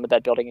 and then he's on the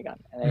bed building a gun,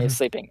 and then he's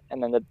sleeping,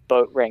 and then the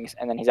boat rings,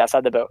 and then he's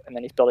outside the boat, and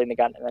then he's building the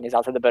gun, and then he's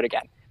outside the boat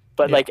again.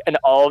 But like in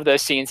all of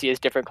those scenes, he has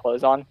different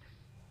clothes on.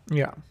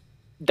 Yeah.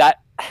 That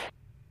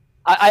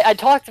I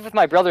talked with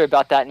my brother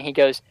about that, and he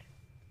goes,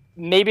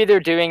 maybe they're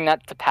doing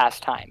that to pass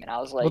time, and I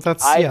was like, well,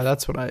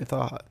 that's what I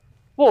thought.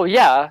 Well,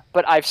 yeah,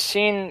 but I've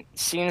seen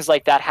scenes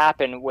like that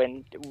happen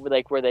when,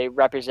 like, where they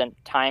represent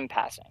time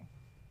passing.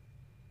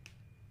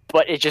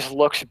 But it just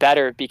looks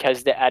better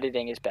because the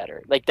editing is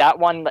better. Like that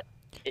one.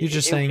 You're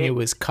just saying it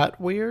was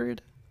cut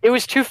weird? It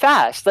was too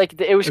fast. Like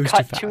it was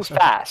cut too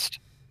fast.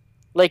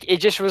 Like it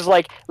just was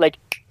like. Did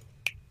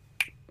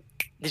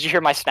you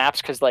hear my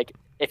snaps? Because like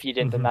if you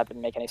didn't, then that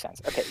didn't make any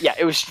sense. Okay, yeah,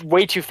 it was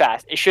way too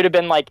fast. It should have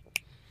been like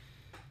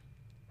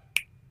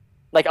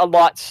a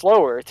lot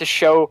slower to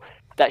show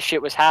that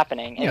shit was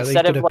happening. Yeah,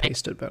 instead they could of have like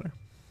paced it better.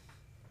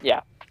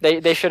 Yeah,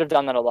 they should have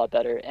done that a lot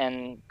better.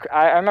 And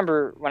I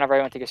remember whenever I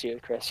went to go see it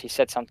with Chris, he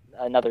said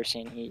another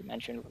scene he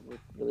mentioned with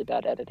really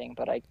bad editing,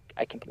 but I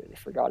completely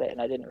forgot it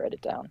and I didn't write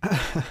it down.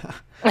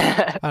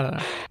 I don't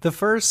know. The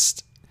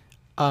first,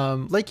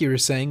 like you were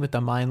saying with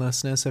the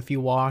mindlessness, if you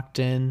walked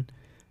in,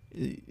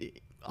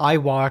 I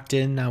walked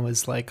in, I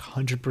was like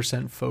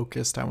 100%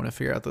 focused. I want to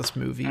figure out this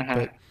movie,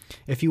 but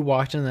if you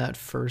walked in that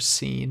first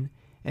scene,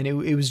 and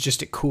it was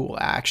just a cool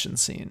action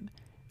scene.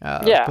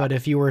 But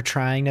if you were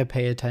trying to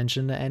pay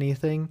attention to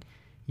anything,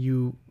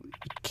 you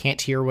can't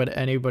hear what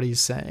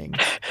anybody's saying.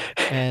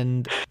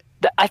 And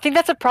I think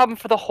that's a problem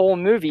for the whole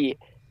movie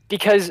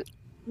because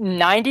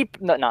I'd say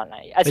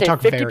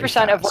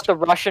 50% of what the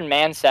Russian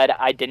man said,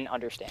 I didn't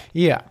understand.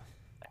 Yeah.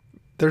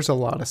 There's a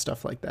lot of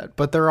stuff like that,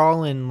 but they're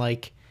all in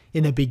like,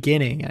 in the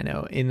beginning, I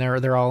know,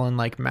 they're all in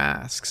like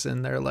masks,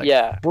 and they're like,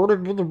 and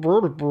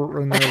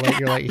they're like,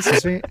 you're like,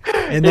 excuse me,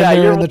 and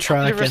then they're in the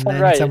truck, and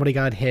then somebody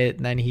got hit,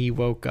 and then he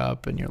woke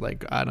up, and you're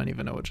like, I don't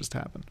even know what just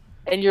happened.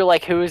 And you're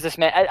like, who is this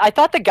man? I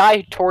thought the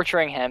guy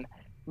torturing him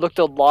looked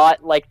a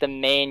lot like the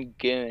main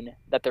goon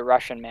that the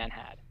Russian man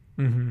had.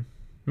 Mm-hmm.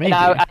 Maybe.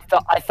 And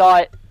I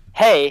thought,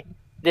 hey,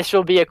 this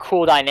will be a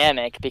cool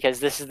dynamic because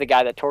this is the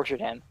guy that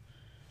tortured him.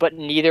 But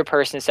neither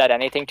person said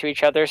anything to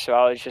each other, so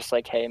I was just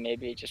like, hey,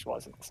 maybe it just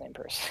wasn't the same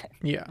person.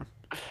 Yeah.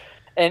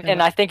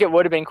 And I think it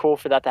would have been cool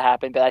for that to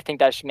happen, but I think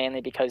that's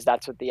mainly because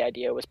that's what the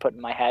idea was put in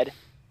my head.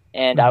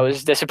 And I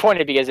was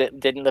disappointed because it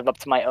didn't live up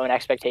to my own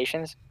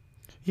expectations.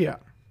 Yeah.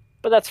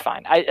 But that's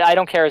fine. I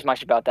don't care as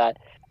much about that.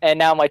 And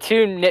now my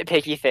two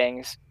nitpicky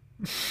things,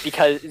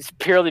 because it's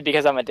purely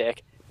because I'm a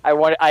dick. There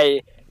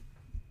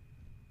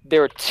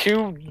were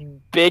two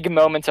big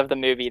moments of the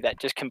movie that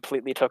just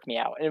completely took me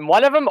out. And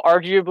one of them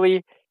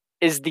arguably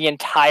is the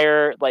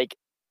entire like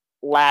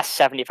last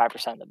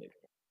 75% of the movie.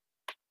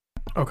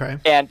 Okay.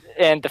 And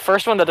the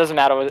first one that doesn't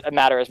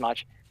matter as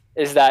much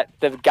is that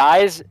the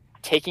guys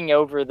taking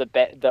over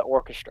the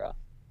orchestra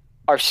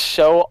are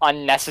so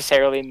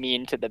unnecessarily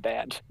mean to the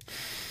band.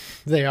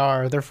 They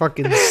are. They're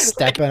fucking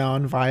stepping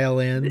on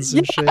violins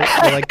and shit.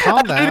 They're like,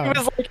 calm down. I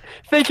was like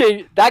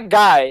thinking that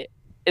guy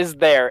is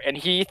there and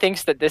he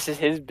thinks that this is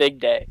his big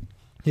day.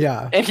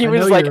 Yeah. And he I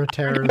was know like you're a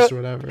terrorist or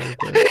whatever.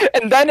 But...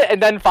 and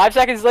then 5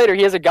 seconds later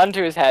he has a gun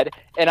to his head,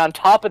 and on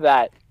top of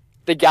that,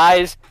 the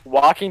guys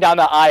walking down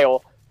the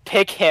aisle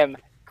pick him,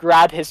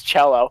 grab his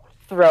cello,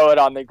 throw it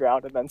on the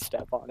ground, and then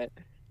step on it.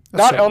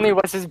 Not only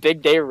was his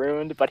big day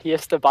ruined, but he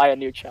has to buy a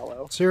new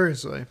cello.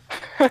 Seriously.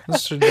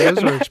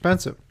 Those are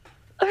expensive.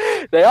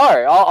 They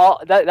are.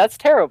 That's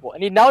terrible.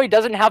 And now he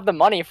doesn't have the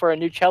money for a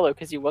new cello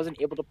because he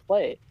wasn't able to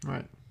play.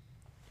 Right.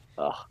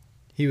 Ugh.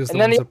 He was the And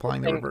one then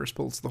supplying the reverse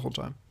pulse the whole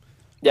time.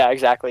 Yeah,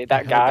 exactly.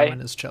 That He had them guy. in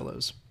his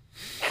cellos.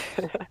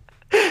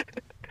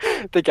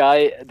 The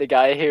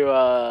guy who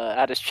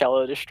had his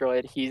cello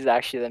destroyed, he's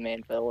actually the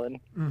main villain.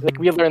 Like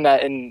we learned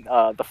that in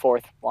the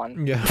fourth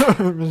one. Yeah,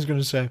 I was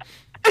gonna say.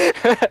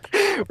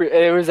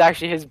 It was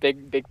actually his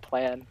big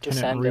plan to Can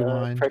it send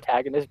rewind?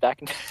 protagonist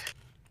back in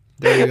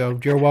There you go.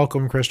 You're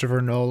welcome,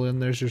 Christopher Nolan.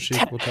 There's your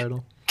sequel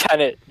title.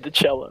 Tenet, the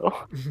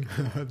cello.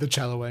 The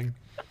celloing.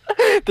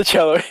 The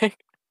celloing.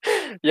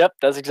 Yep,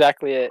 that's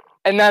exactly it.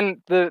 And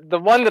then the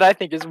one that I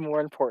think is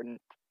more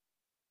important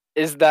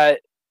is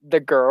that the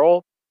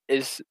girl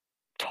is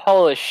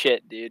tall as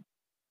shit, dude.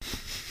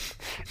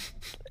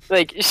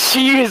 Like,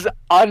 she is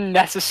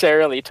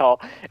unnecessarily tall.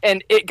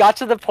 And it got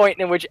to the point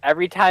in which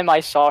every time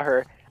I saw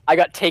her, I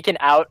got taken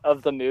out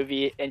of the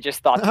movie and just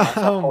thought to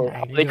myself,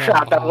 holy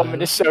crap, that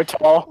woman is so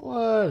tall.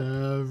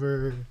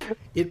 Whatever.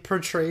 It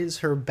portrays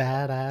her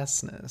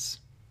badassness.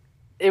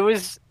 It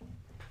was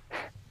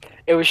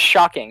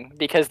shocking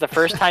because the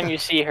first time you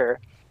see her,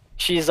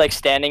 she's like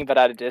standing but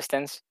at a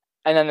distance.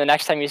 And then the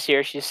next time you see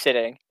her, she's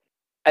sitting.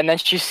 And then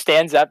she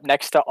stands up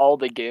next to all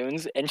the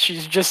goons and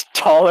she's just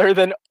taller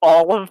than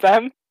all of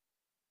them.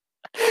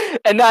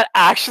 And that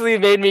actually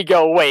made me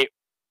go, wait,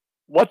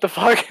 what the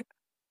fuck?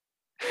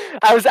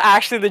 I was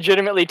actually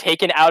legitimately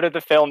taken out of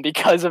the film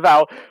because of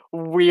how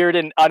weird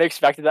and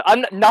unexpected.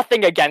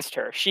 Nothing against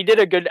her. She did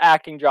a good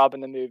acting job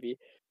in the movie.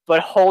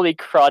 But holy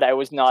crud, I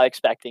was not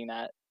expecting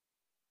that.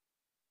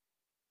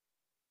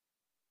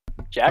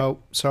 Jack? Oh,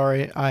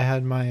 sorry. I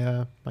had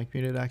my mic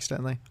muted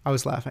accidentally. I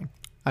was laughing.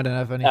 I didn't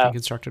have anything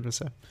constructive to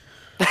say.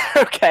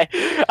 Okay.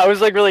 I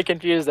was like really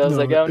confused. I was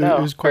like, oh no.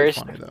 It was quite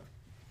funny though.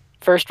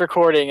 First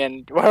recording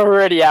and we're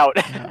already out.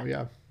 Oh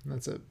yeah,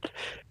 that's it.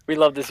 We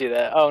love to see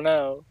that. Oh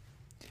no.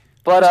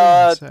 But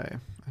I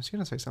was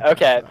gonna say something.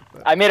 Okay, like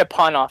that, I made a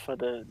pun off of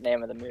the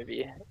name of the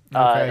movie,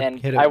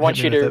 and I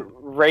want you to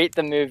rate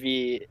the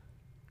movie,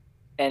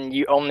 and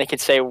you only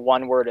could say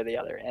one word or the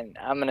other. And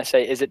I'm gonna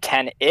say, is it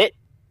 10 it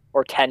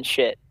or 10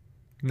 shit?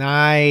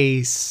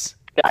 Nice.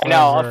 I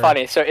know, I'm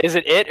funny. So is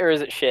it or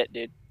is it shit,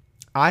 dude?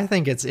 I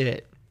think it's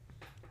it,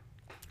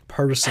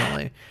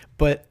 personally,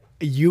 but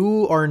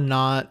you are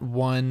not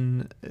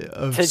one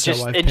of to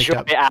just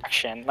enjoy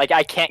action. Like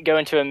I can't go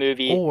into a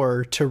movie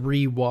or to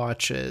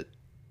rewatch it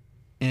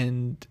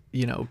and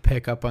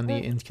pick up on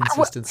the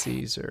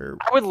inconsistencies. I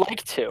would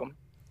like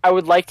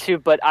to,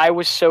 but I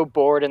was so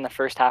bored in the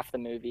first half of the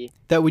movie.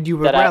 You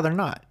would rather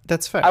not.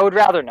 That's fair. I would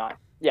rather not.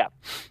 Yeah,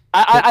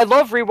 I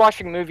love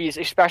rewatching movies,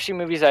 especially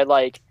movies I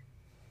like,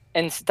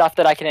 and stuff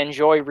that I can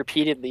enjoy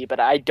repeatedly. But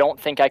I don't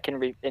think I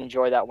can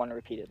enjoy that one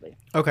repeatedly.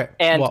 Okay.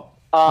 And well,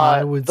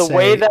 I would the say,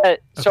 way that okay.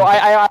 So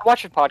I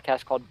watch a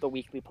podcast called The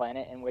Weekly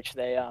Planet, in which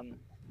they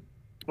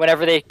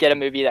whenever they get a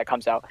movie that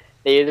comes out,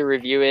 they either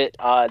review it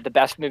the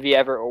best movie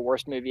ever or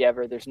worst movie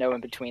ever. There's no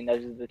in between.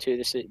 Those are the two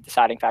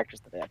deciding factors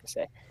that they have to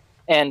say.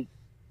 And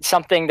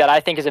something that I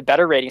think is a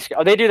better rating scale.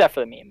 Oh, they do that for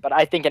the meme, but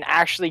I think an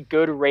actually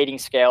good rating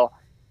scale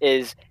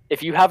is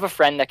if you have a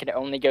friend that can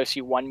only go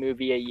see one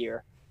movie a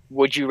year,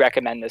 would you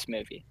recommend this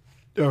movie?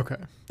 Okay,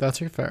 that's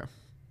fair.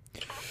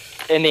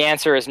 And the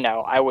answer is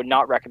no. I would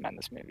not recommend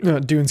this movie. No,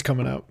 Dune's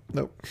coming out.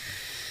 Nope.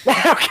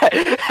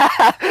 Okay.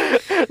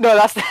 No,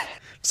 that's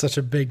such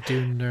a big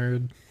Dune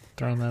nerd.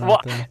 Throwing that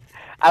out there.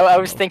 I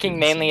was thinking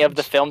mainly of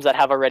the films that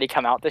have already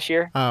come out this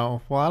year.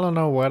 Oh, well, I don't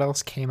know what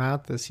else came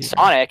out this year.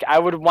 Sonic. I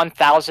would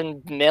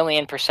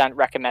 1,000,000,000%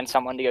 recommend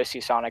someone to go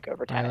see Sonic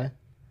over Tenet. Really?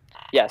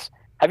 Yes.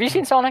 Have you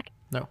seen Sonic?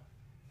 No.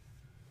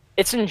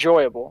 It's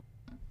enjoyable.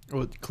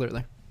 Well,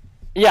 clearly.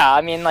 Yeah,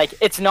 I mean, like,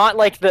 it's not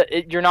like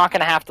you're not going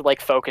to have to,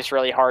 like, focus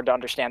really hard to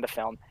understand the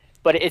film.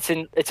 But it's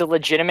a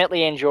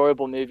legitimately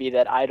enjoyable movie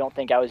that I don't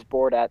think I was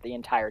bored at the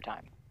entire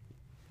time.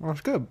 Well,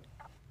 that's good.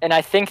 And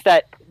I think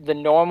that the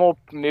normal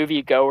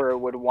movie goer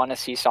would want to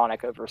see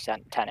Sonic over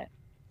Tenet.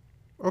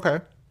 Okay.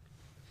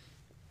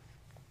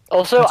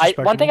 Also,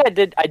 one thing I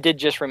did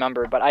just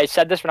remember, but I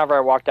said this whenever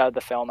I walked out of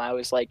the film. I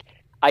was like,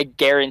 I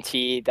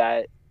guarantee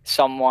that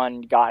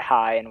someone got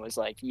high and was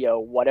like, yo,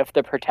 what if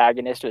the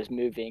protagonist was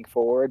moving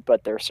forward,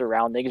 but their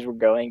surroundings were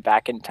going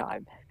back in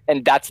time?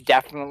 And that's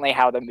definitely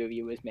how the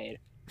movie was made.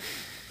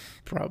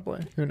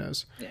 Probably. Who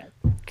knows? Yeah.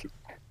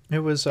 It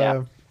was,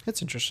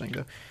 it's interesting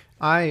though.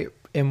 I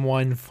am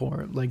one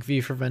for, like,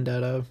 V for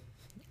Vendetta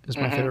is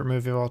my favorite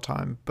movie of all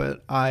time,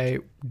 but I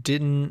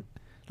didn't,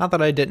 not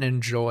that I didn't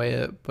enjoy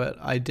it, but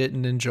I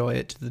didn't enjoy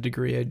it to the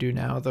degree I do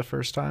now the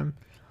first time.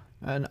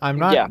 And I'm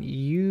not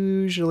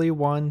usually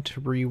one to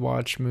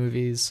rewatch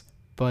movies,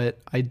 but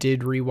I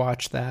did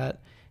rewatch that.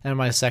 And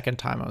my second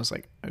time, I was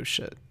like, oh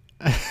shit.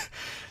 And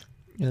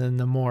then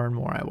the more and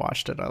more I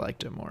watched it, I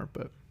liked it more.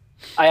 But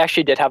I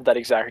actually did have that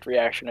exact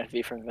reaction at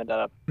V for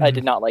Vendetta. I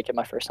did not like it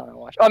my first time I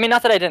watched it. I mean,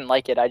 not that I didn't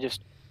like it. I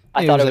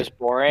thought it was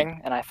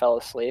boring and I fell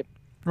asleep.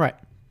 Right.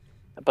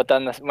 But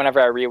then whenever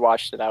I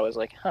rewatched it, I was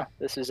like, huh,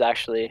 this is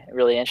actually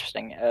really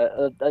interesting.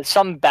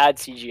 Some bad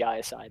CGI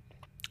aside.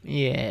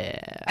 Yeah.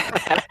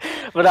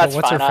 But But that's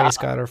what's her fine. face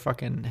got her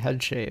fucking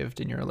head shaved,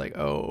 and you're like,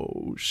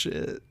 oh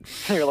shit.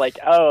 You're like,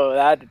 oh,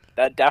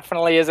 that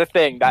definitely is a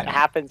thing that Yeah.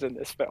 happens in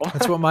this film.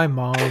 That's what my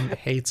mom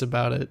hates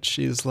about it.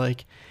 She's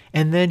like,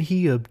 and then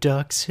he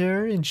abducts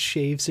her and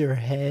shaves her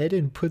head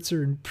and puts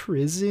her in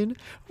prison.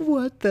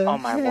 What the Oh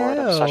my lord,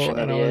 I'm such hell? an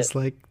And I idiot. was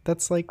like,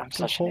 that's like I'm the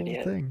such an whole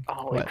idiot. thing.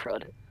 Holy What?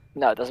 crud.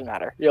 No, it doesn't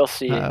matter. You'll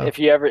see. Uh If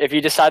you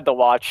decide to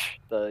watch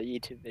the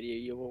YouTube video,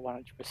 you will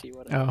 100% see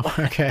what oh. it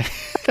Oh, okay.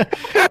 is.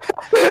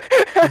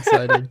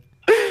 Excited.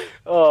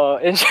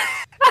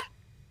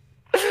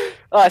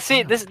 Oh,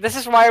 see, this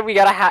is why we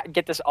gotta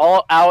get this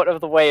all out of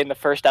the way in the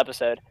first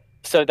episode,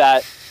 so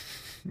that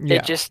Yeah.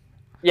 it just,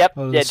 yep,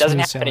 Oh, yeah, it doesn't smooth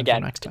happen sailing for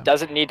again. next It time.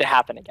 doesn't need to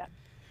happen again.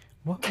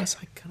 What was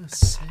I gonna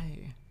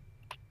say?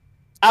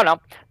 I don't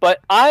know, but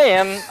I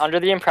am under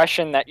the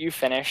impression that you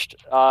finished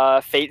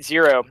Fate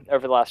Zero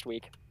over the last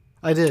week.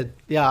 I did.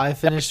 Yeah, I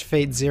finished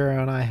Fate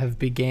Zero and I have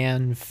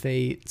began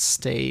Fate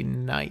Stay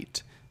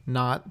Night.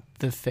 Not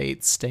the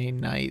Fate Stay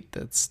Night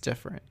that's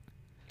different.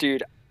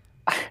 Dude,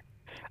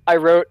 I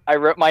wrote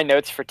my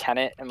notes for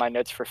Tenet and my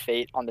notes for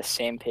Fate on the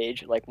same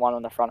page, like one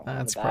on the front, one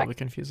That's on the back. probably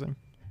confusing.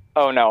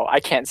 Oh no, I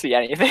can't see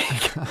anything.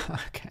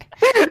 Okay.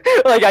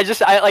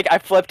 Like I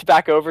flipped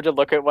back over to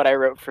look at what I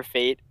wrote for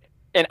Fate,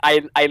 and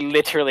I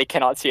literally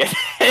cannot see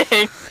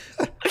anything.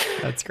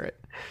 That's great.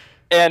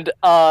 And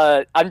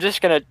I'm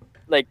just gonna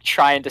like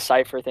try and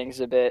decipher things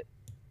a bit.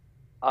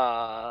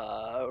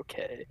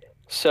 Okay.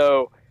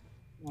 So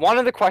one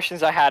of the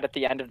questions I had at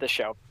the end of the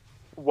show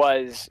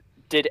was,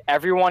 did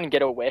everyone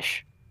get a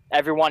wish?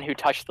 Everyone who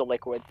touched the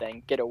liquid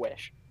thing get a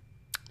wish?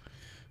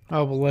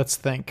 Oh, well, let's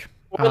think.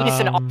 Or at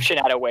least an option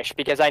at a wish,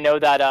 because I know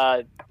that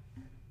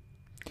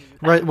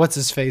Right, what's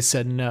his face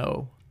said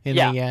no. In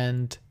Yeah. the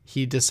end,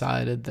 he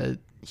decided that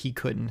he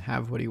couldn't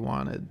have what he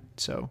wanted.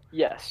 So,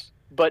 yes.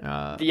 But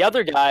uh, the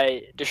other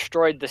guy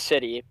destroyed the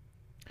city.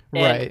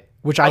 And right,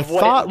 which I of what it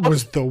thought looked-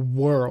 was the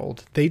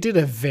world. They did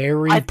a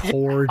very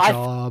poor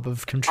job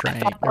of portraying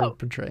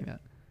that.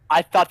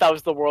 I thought that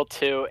was the world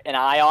too, and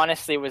I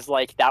honestly was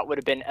like, that would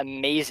have been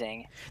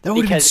amazing. That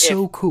would have been Because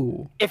so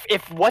cool.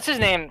 If what's his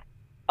name,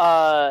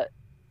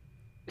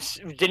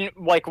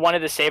 didn't like wanted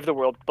to save the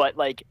world, but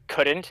like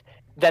couldn't,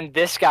 then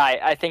this guy,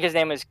 I think his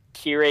name was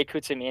Kirei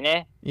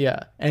Kutsumiya,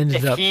 Yeah, ended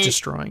if up he-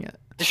 destroying it.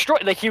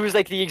 destroyed. Like he was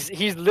like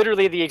he's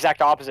literally the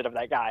exact opposite of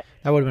that guy.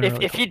 That would have been If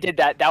really if cool. he did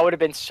that, that would have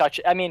been such.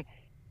 I mean,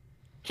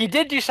 he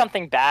did do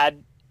something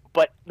bad,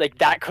 but like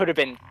that could have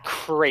been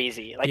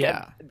crazy. Like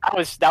Yeah.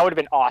 that would have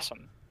been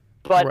awesome.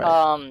 But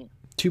Right.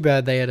 Too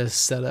bad they had a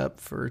setup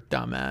for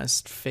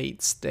dumbass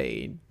Fate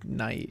Stay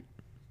Night.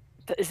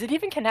 is it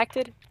even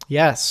connected?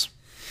 Yes.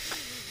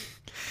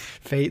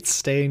 Fate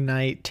Stay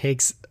Night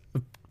takes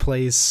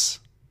place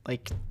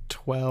like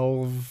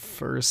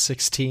 12 or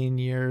 16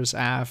 years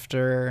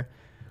after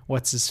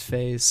what's his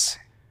face.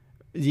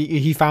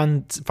 He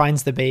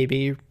finds the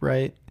baby,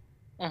 right?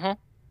 Mm-hmm.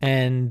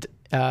 And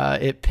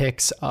it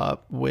picks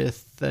up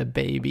with the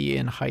baby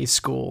in high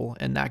school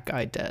and that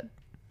guy dead.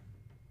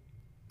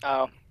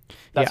 Oh,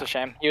 that's Yeah. a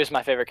shame. He was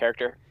my favorite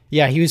character.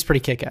 Yeah, he was pretty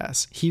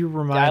kick-ass. He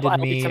reminded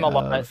liked me him a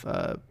lot.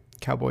 of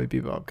Cowboy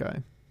Bebop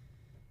guy.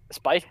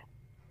 Spike.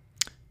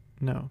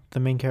 No, the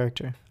main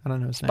character. I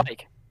don't know his name.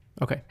 Spike.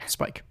 Okay,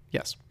 Spike.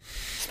 Yes,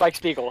 Spike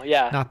Spiegel.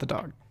 Yeah. not the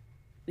dog.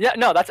 Yeah.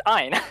 No, that's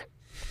Ein.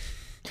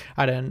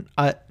 I didn't.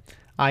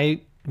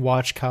 I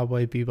watch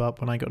Cowboy Bebop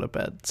when I go to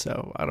bed,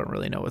 so I don't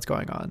really know what's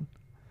going on.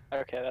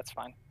 Okay, that's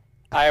fine.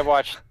 I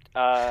watched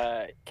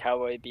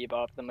Cowboy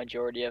Bebop, the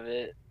majority of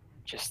it,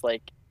 just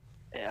like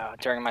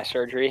during my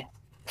surgery.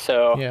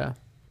 So Yeah,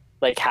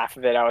 like half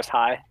of it I was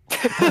high.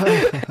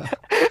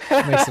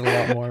 makes it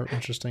a lot more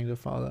interesting to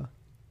follow.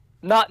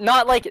 Not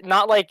like it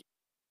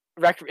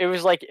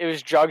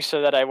was drugs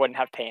so that I wouldn't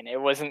have pain. It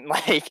wasn't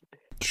like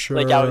Sure.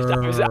 like I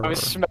was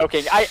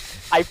smoking.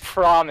 I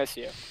promise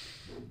you.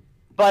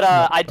 But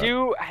I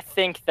do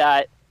think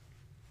that.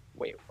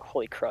 Wait,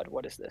 holy crud!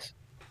 What is this?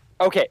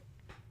 Okay,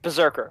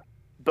 Berserker.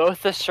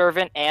 Both the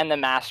servant and the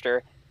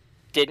master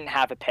didn't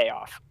have a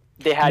payoff.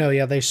 They had No,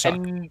 yeah, they suck.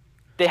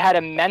 they had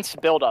immense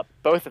buildup.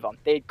 Both of them.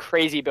 They had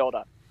crazy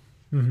buildup.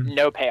 Mhm.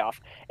 No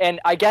payoff. And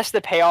I guess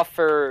the payoff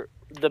for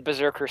the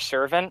Berserker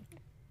servant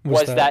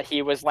was that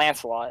he was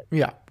Lancelot.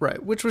 Yeah,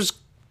 right. Which was,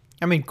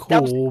 I mean,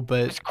 That was- cool, It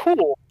but was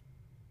cool.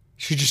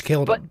 she just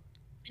killed but- him.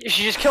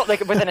 She just killed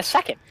like within a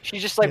second. She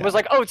just like Yeah. was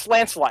like, "Oh, it's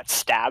Lancelot."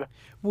 Stab.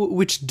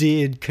 Which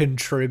did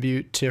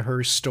contribute to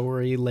her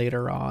story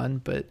later on,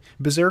 but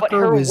But Berserker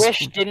her was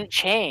wish didn't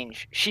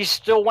change. She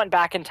still went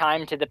back in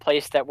time to the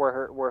place that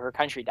where her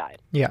country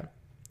died. yeah.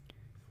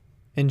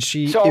 And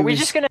she So it are we was-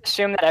 just gonna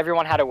assume that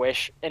everyone had a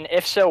wish? And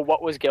if so,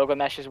 what was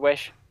Gilgamesh's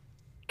wish?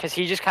 Because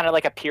he just kind of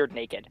like appeared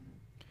naked.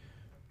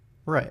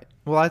 right.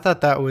 Well, I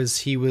thought that was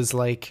he was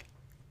like,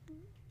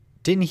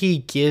 didn't he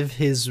give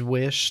his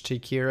wish to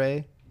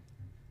Kirei?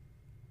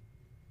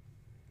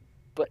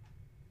 But-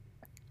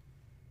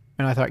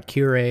 And I thought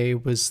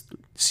Kirei was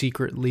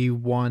secretly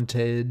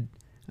wanted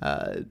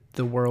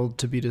the world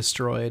to be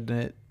destroyed, and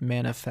it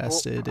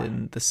manifested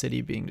in the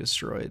city being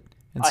destroyed.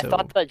 And I so,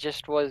 thought that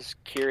just was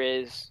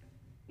Kire's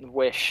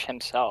wish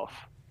himself.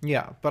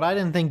 yeah, but I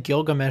didn't think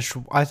Gilgamesh.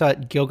 I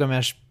thought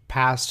Gilgamesh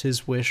passed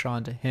his wish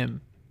on to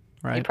him,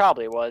 He right?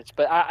 probably was,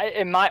 but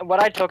in my what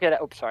I took it.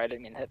 Oops, sorry, I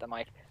didn't mean to hit the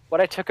mic.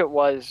 What I took it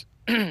was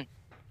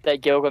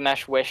that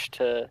Gilgamesh wished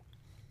to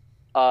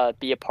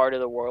be a part of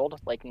the world,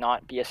 like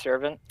not be a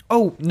servant,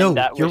 Oh and no,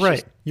 that you're was right.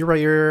 just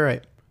You're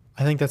right.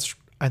 I think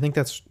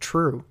that's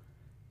true.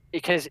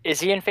 because is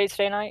he in Fate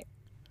Stay Night?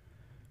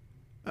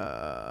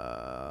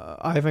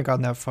 I haven't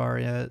gotten that far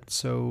yet,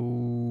 so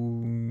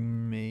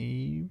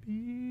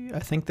maybe I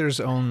think there's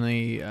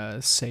only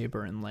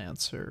Saber and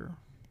Lancer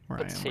where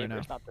I But am right now.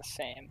 Saber's not the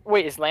same.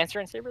 Wait, is Lancer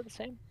and Saber the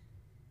same?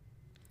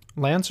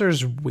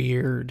 Lancer's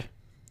weird.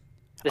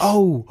 This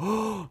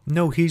Oh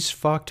no, he's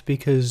fucked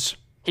because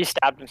he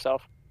stabbed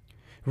himself.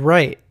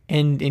 right,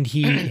 and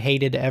he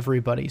hated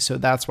everybody, so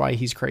that's why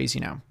he's crazy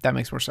now. That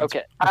makes more sense. Okay,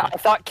 Okay. I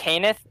thought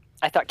Caneth.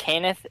 I thought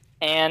Caneth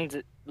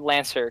and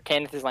Lancer.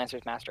 Caneth is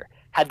Lancer's master.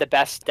 Had the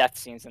best death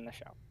scenes in the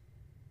show.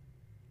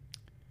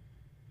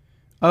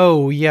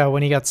 Oh yeah,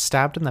 when he got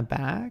stabbed in the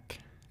back.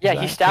 Is Yeah, he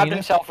that stabbed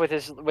Canis? himself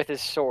with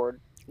his sword,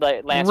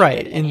 like Lancer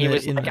Right did, and he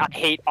was in like, the "I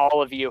hate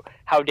all of you.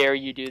 How dare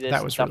you do this?" that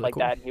and was stuff really like cool.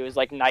 that. And he was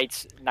like,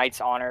 "Knight's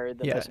honor,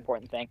 the Yeah, most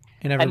important thing."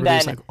 and And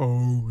everybody's then like,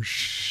 "Oh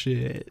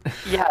shit!"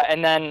 yeah,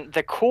 and then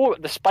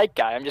the Spike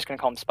guy. I'm just gonna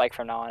call him Spike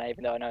from now on,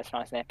 even though I know it's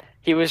not his name.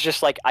 He was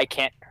just like, "I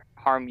can't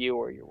harm you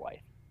or your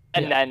wife,"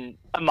 and Yeah. then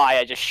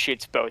Amaya just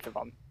shoots both of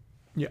them.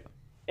 Yeah.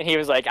 And he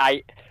was like,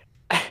 I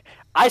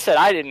said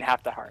I didn't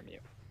have to harm you."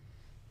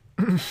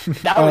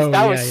 That was Oh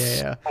that yeah, was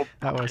yeah. so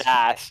That was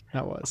badass.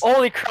 that was.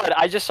 Holy crud!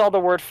 I just saw the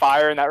word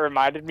fire, and that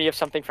reminded me of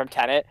something from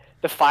Tenet.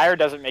 The fire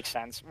doesn't make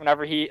sense.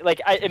 Whenever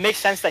it makes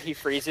sense that he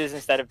freezes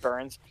instead of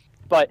burns,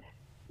 but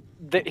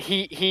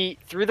he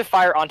threw the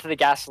fire onto the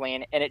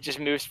gasoline, and it just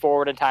moves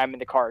forward in time,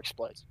 and the car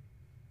explodes.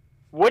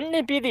 Wouldn't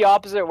it be the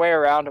opposite way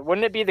around?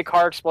 Wouldn't it be the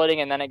car exploding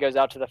and then it goes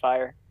out to the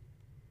fire?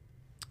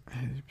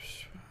 I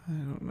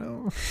don't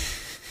know.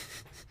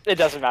 It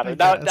doesn't matter. I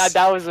That, guess.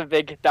 that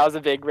was a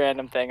big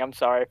random thing. I'm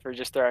sorry for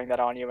just throwing that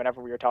on you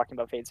whenever we were talking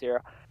about Fate Zero.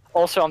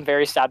 Also, I'm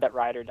very sad that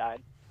Ryder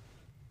died.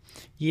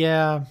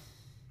 Yeah,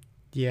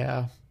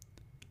 yeah.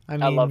 I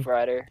mean, I love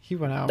Ryder. he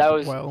went out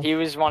well. He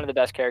was one of the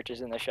best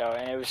characters in the show,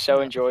 and it was so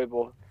Yeah.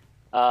 enjoyable.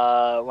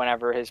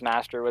 Whenever his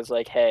master was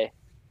like, "Hey,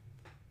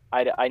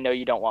 I know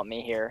you don't want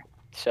me here,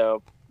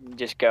 so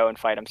just go and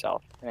fight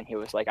himself." And then he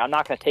was like, "I'm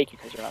not going to take you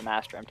because you're my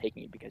master. I'm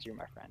taking you because you're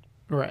my friend."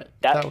 Right.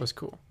 That- That was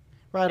cool.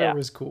 Ryder Yeah.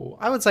 was cool.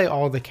 I would say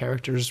all the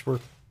characters were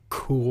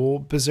cool.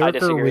 Berserker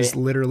disagree. was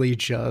literally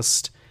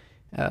just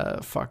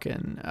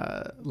fucking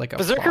like a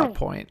Berserker- plot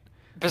point.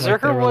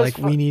 Berserker like they were was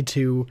like, we need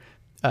to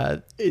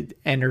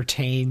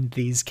entertain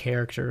these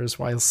characters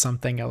while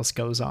something else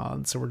goes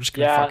on, so we're just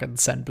gonna Yeah. fucking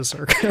send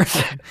Berserker.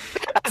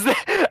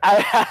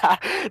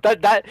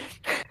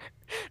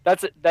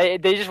 That's it. They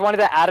just wanted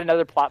to add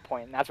another plot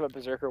point, and that's what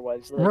Berserker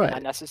was. Like, Right. An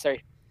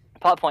unnecessary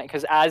plot point,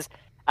 because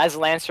as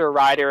Lancer,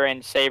 Ryder,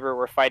 and Saber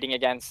were fighting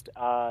against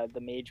the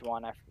mage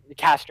one,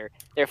 Castor.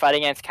 They were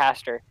fighting against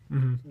Castor.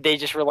 Mhm. They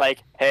just were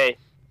like, "Hey,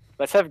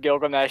 let's have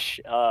Gilgamesh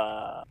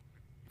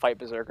fight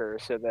Berserker,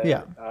 so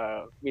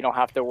that we don't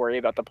have to worry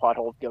about the plot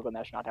hole of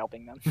Gilgamesh not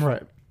helping them."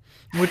 Right.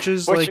 Which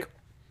is Which- like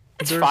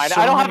It's there's fine. so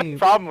I don't have many- a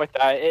problem with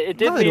that. It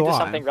did Neither lead do to I.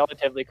 something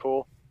relatively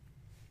cool.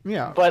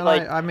 Yeah, But, and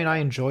like- I mean, I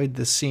enjoyed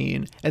the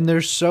scene, and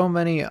there's so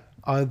many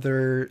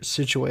other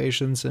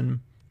situations in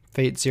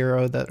Fate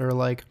Zero that are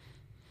like,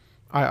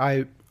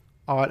 I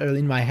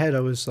in my head I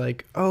was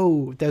like,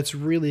 oh, that's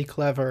really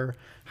clever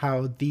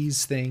how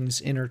these things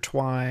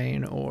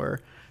intertwine or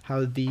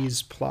how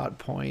these plot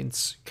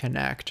points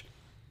connect,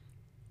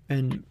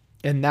 and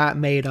that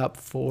made up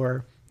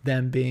for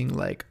them being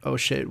like, oh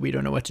shit, we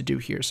don't know what to do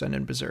here, send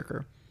in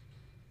Berserker.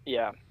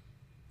 Yeah.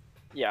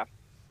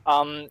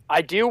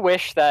 I do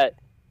wish that.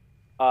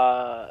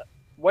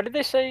 What did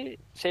they say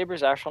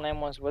Saber's actual name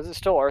was? Was it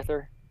still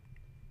Arthur?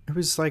 It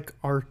was like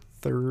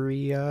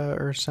Arthuria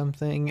or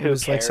something. It Who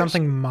was like cares?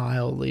 something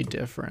mildly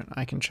different.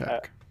 I can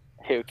check.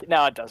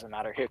 No, it doesn't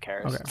matter. Who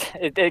cares?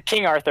 Okay.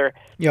 King Arthur.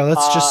 Yeah,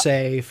 let's just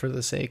say for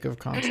the sake of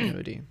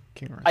continuity,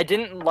 King Arthur. I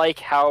didn't like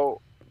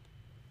how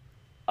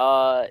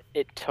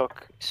it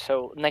took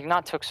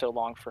not took so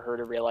long for her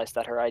to realize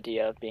that her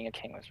idea of being a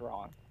king was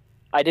wrong.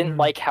 I didn't Mhm.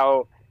 like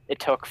how it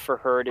took for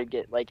her to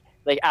get like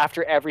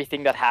after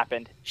everything that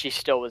happened, she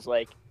still was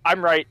like,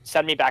 "I'm right,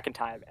 send me back in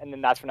time." And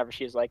then that's whenever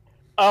she was like,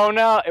 "Oh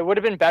no, it would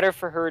have been better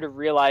for her to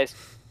realize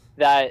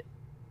that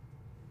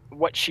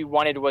what she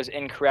wanted was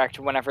incorrect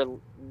whenever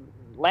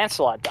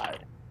Lancelot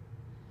died."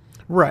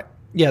 Right.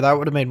 Yeah, that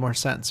would have made more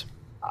sense.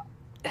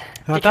 I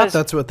thought Because-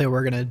 that's what they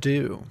were gonna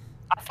do.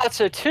 I thought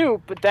so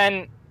too, but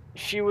then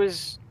she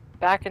was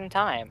back in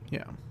time.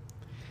 Yeah.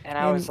 And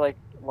I was like,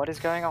 what is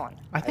going on?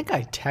 I think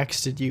I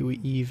texted you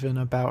even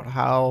about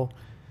how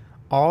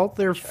all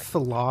their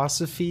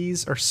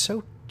philosophies are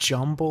so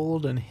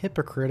jumbled and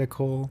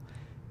hypocritical,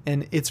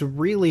 and it's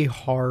really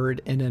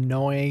hard and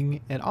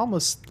annoying and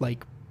almost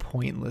like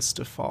pointless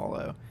to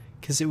follow,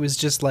 because it was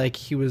just like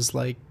he was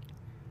like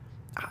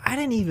I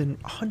didn't even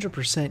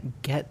 100%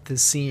 get the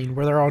scene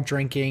where they're all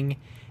drinking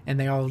and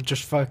they all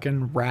just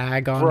fucking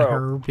rag on Bro,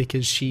 her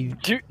because she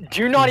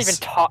do not even is.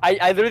 talk.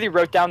 I literally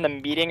wrote down the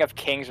meeting of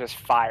kings was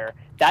fire.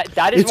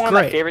 That is It's one of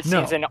my great. favorite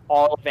scenes No, in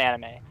all of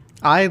anime.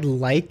 I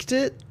liked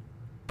it,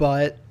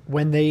 but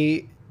when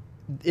they.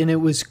 And it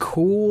was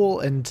cool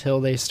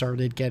until they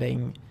started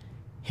getting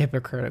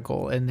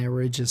hypocritical and they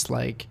were just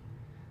like,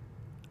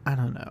 I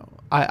don't know.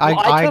 Well,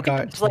 I I took it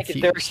got as like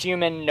they're confused.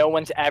 human. No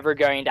one's ever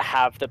going to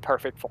have the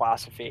perfect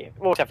philosophy.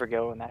 Well, except for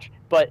Gilgamesh.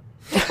 But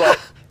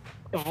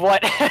of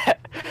what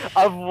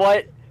of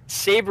what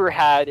Saber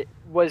had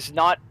was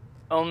not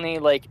only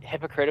like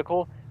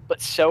hypocritical,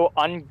 but so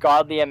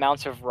ungodly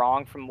amounts of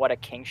wrong from what a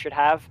king should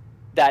have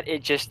that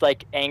it just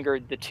like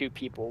angered the two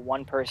people.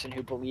 One person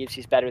who believes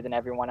he's better than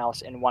everyone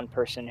else, and one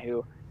person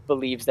who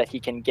believes that he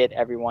can get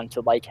everyone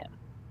to like him.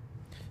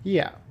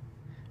 Yeah. And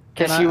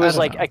Because he I was don't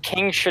like, know. a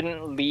king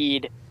shouldn't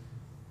lead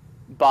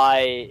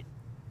by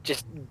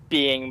just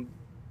being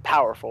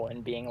powerful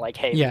and being like,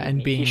 "Hey, Yeah, lead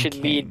and me." He being should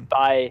lead king.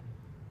 by,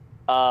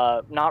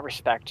 not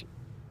respect.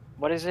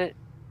 What is it?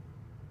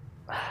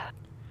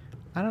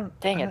 I don't.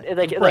 Dang it!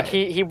 Like Right.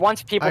 he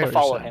wants people I to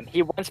follow understand. him.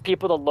 He wants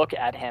people to look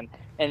at him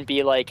and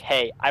be like,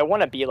 "Hey, I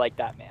want to be like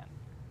that man."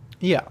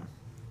 Yeah.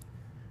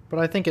 But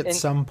I think at And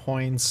some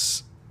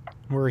points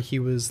where he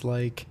was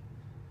like,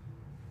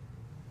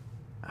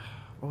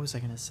 what was I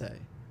gonna say?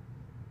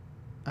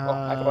 well,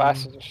 my Um,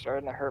 glasses are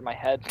starting to hurt my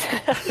head.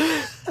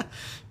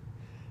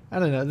 I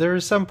don't know. There were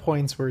some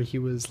points where he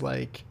was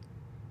like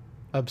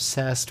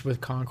obsessed with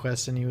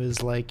conquest, and he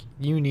was like,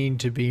 "You need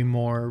to be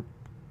more."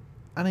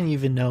 I didn't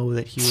even know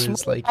that he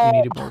was like, "You need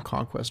Small. to be more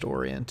conquest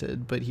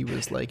oriented," but he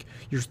was like,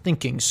 "You're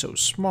thinking so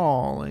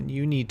small, and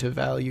you need to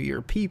value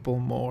your people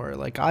more.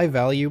 Like I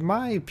value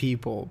my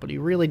people," but he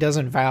really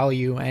doesn't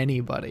value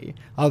anybody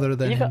other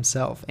than Even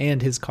himself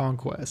and his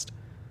conquest.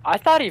 I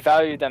thought he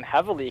valued them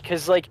heavily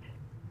because like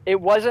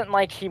it wasn't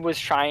like he was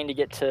trying to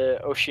get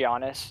to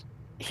Oceanus.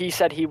 He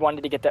said he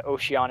wanted to get to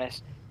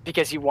Oceanus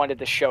because he wanted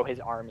to show his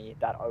army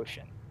that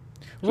ocean.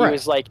 He Right.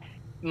 was like,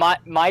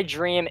 my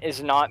dream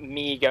is not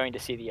me going to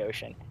see the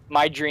ocean.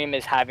 My dream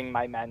is having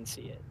my men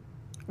see it.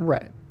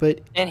 Right.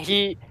 But And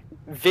he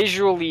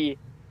visually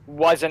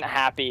wasn't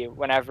happy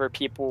whenever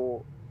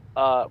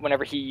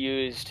he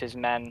used his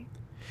men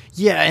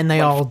yeah, and they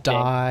when all fighting.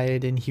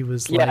 died, and he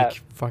was Yeah,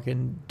 like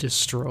fucking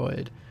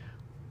destroyed.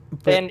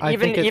 But and I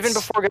think even it's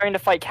before going to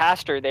fight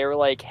Castor, they were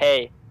like,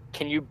 "Hey,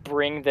 can you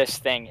bring this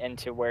thing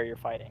into where you're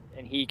fighting?"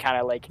 And he kind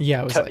of like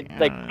yeah, I was took like,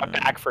 like went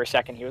back for a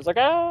second. He was like,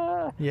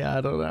 "Ah, yeah,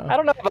 I don't know. I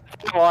don't know about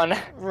that one."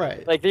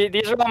 Right. Like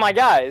these are all my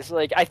guys.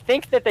 Like I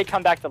think that they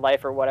come back to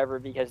life or whatever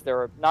because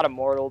they're not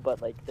immortal,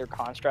 but like they're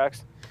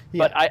constructs.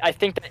 But Yeah. I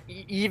think that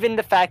even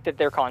the fact that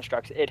they're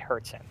constructs, it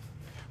hurts him.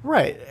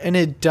 Right. And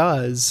it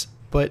does,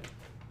 but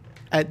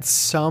at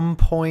some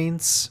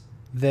points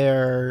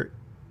they're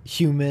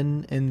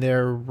human and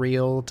they're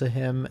real to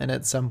him, and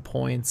at some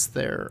points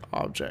they're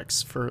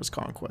objects for his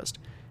conquest.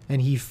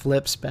 And he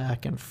flips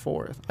back and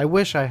forth.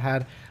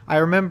 I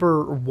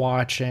remember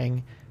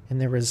watching,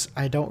 and there was,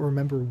 I don't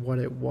remember what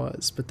it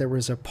was, but there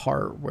was a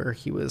part where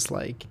he was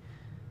like,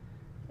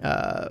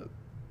 uh,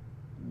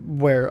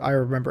 where I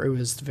remember it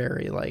was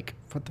very like,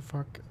 what the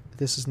fuck?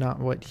 This is not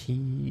what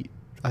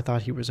I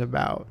thought he was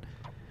about.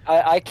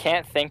 I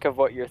can't think of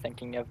what you're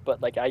thinking of,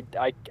 but like I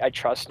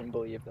trust and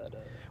believe that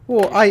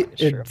Well,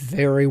 it's true. it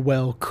very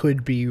well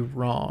could be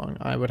wrong.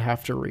 I would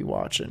have to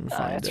rewatch it and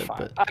find It's it, fine.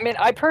 but I mean,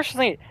 I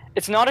personally,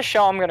 it's not a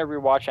show I'm gonna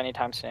rewatch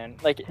anytime soon.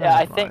 Like, neither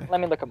I am think, I. let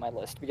me look at my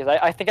list because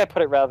I think I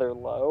put it rather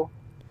low,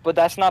 but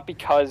that's not It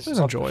because was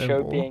of the show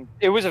enjoyable. being.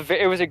 It was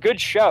a good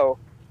show,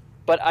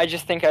 but I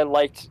just think I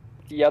liked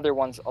the other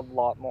ones a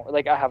lot more.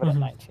 Like, I have it at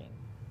Hmm. 19.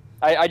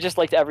 I just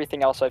liked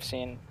everything else I've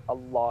seen a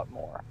lot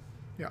more.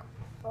 Yeah.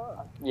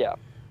 Yeah.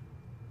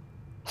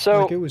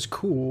 So Like it was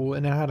cool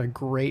and it had a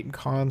great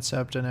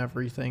concept and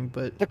everything,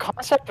 but the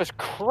concept was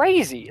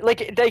crazy.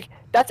 Like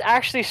that's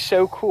actually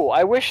so cool.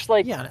 I wish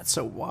like yeah, and it's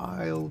so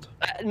wild.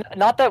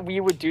 not that we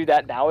would do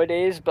that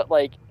nowadays, but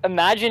like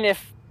imagine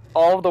if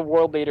all of the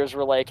world leaders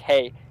were like,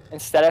 "Hey,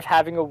 instead of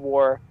having a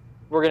war,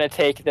 we're gonna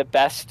take the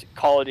best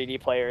Call of Duty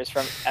players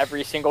from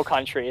every single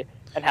country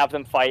and have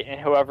them fight,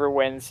 and whoever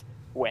wins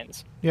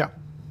wins." Yeah.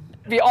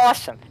 It'd be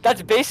awesome.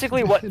 That's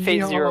basically what It'd be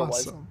Phase Zero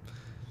was. awesome.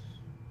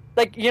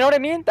 Like, you know what I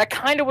mean? That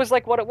kind of was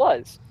like what it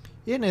was.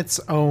 In its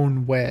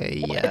own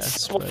way, Well,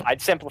 it's yes,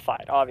 but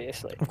simplified,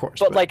 obviously. of course,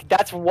 But but like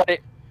that's what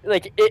it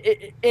like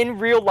in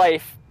real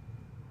life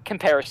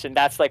comparison,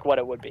 that's like what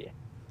it would be.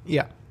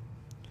 yeah.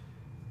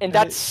 And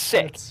that's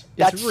sick. It's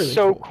That's really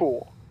so cool.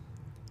 cool.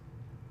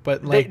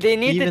 But like They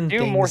need to even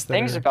do more things that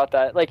things are about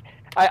that. Like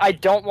I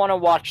don't want to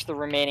watch the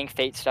remaining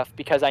Fate stuff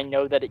because I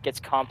know that it gets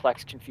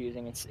complex,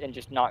 confusing, and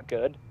just not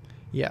good.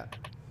 yeah.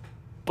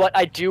 But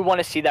I do want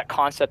to see that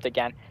concept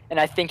again, and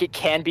I think it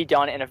can be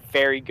done in a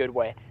very good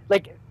way.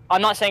 Like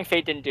I'm not saying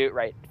Fate didn't do it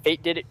right.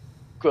 Fate did it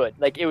good.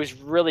 Like it was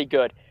really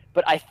good,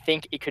 but I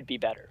think it could be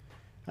better.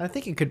 I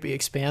think it could be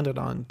expanded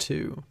on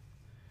too.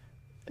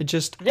 It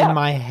just in Yeah.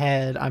 my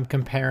head I'm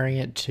comparing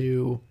it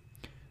to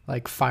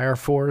like Fire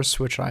Force,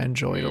 which I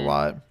enjoyed a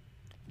lot,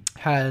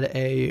 had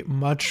a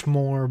much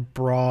more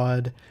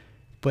broad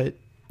but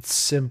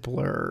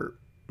simpler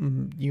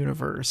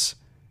universe.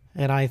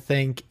 And I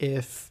think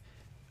if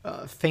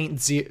Fate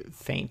Zero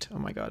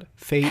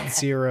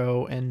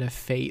and the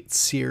Fate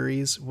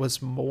series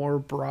was more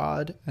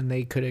broad and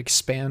they could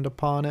expand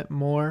upon it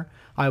more,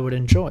 I would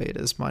enjoy it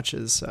as much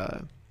as.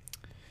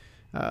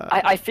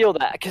 I feel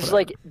that because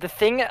like the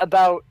thing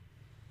about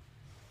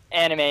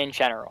anime in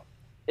general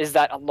is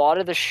that a lot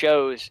of the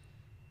shows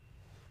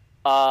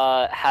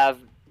have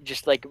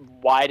just like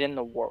widened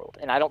the world,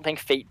 and I don't think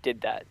Fate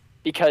did that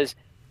because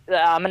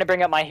I'm gonna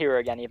bring up My Hero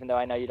again, even though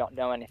I know you don't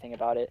know anything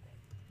about it.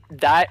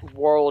 That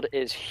world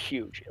is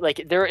huge.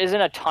 Like there isn't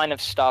a ton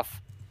of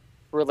stuff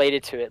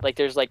related to it. Like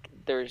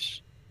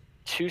there's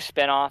 2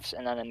 spin-offs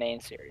and then a main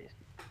series.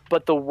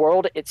 But the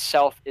world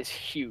itself is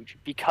huge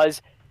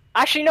because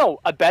actually no,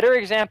 a better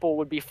example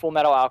would be Full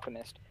Metal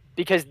Alchemist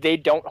because they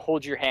don't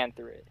hold your hand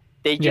through it.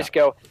 They just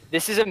go,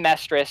 this is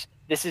Amestris,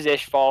 this is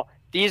Ishval,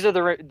 these are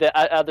the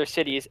other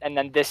cities, and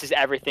then this is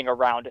everything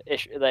around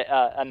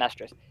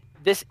Amestris.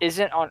 This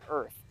isn't on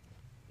Earth.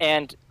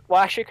 And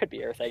well, actually, it could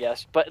be Earth, I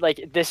guess. But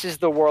like, this is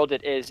the world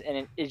it is,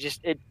 and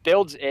it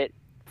builds it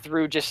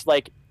through just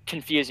like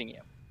confusing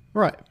you.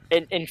 Right.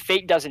 And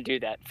Fate doesn't do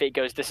that. Fate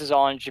goes, this is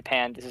all in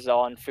Japan. This is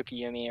all in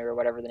Fukuyumi or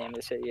whatever the name of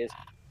the city is.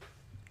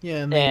 Yeah,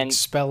 and they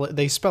spell it.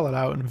 They spell it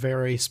out in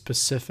very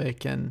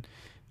specific and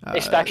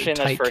especially in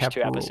those first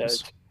 2 rules.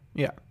 episodes.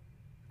 Yeah.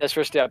 Those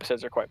first 2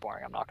 episodes are quite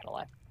boring. I'm not gonna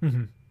lie.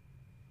 Mm-hmm.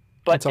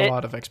 But it's a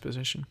lot of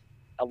exposition.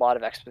 A lot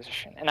of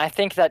exposition, and I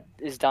think that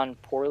is done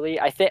poorly.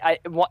 I think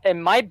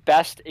in my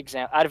best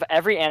example out of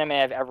every anime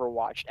I've ever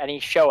watched, any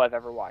show I've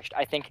ever watched,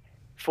 I think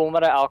Full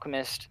Metal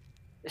Alchemist,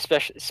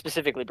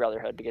 specifically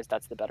Brotherhood, because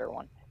that's the better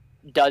one,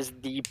 does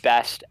the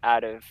best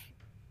out of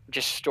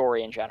just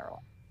story in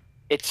general.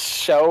 It's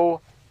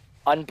so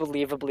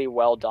unbelievably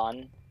well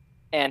done,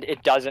 and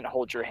it doesn't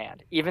hold your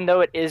hand, even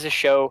though it is a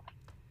show.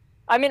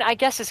 I mean, I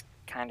guess it's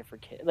kind of for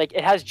kids. Like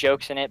it has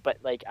jokes in it, but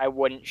like I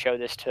wouldn't show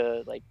this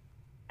to like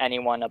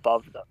anyone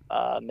above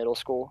the middle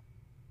school.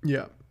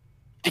 Yeah.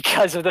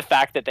 Because of the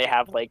fact that they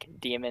have like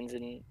demons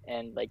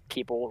and like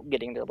people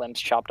getting their limbs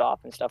chopped off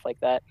and stuff like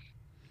that.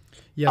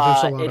 Yeah,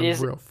 there's a lot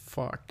of real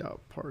fucked up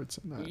parts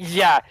in that.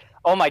 Yeah.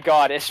 Oh my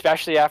god,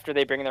 especially after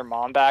they bring their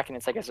mom back and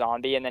it's like a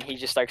zombie and then he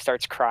just like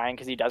starts crying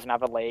because he doesn't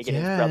have a leg and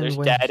his brother's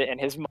dead and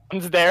his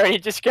mom's there and he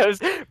just goes,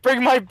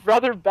 "Bring my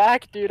brother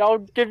back, dude. I'll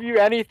give you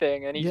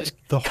anything." And he just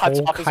cuts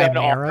off his own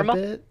arm.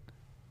 Bit?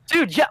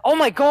 Dude, yeah. Oh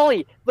my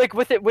golly. Like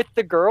with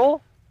the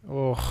girl.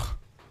 Oh,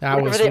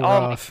 that was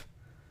rough.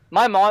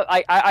 My mom,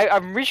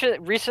 I'm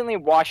recently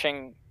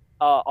watching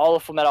all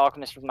of Full Metal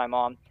Alchemist with my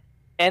mom,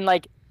 and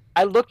like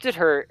I looked at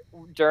her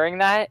during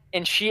that,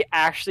 and she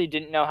actually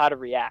didn't know how to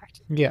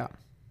react. Yeah.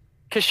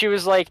 Because she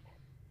was like,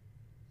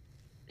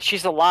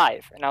 "She's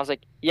alive," and I was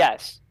like,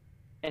 "Yes,"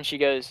 and she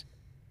goes,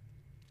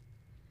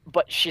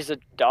 "But she's a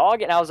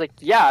dog," and I was like,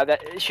 "Yeah."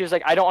 That she was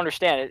like, "I don't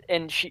understand it,"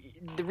 and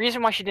the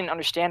reason why she didn't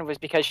understand was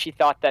because she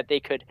thought that they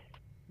could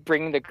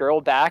bring the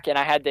girl back, and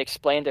I had to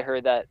explain to her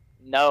that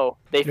no,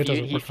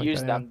 he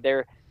fused them.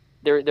 Yeah.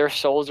 Their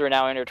souls are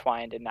now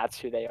intertwined, and that's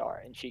who they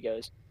are. And she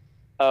goes,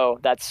 "Oh,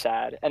 that's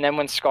sad." And then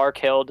when Scar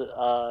killed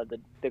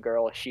the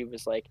girl, she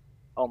was like,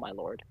 "Oh my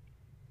lord."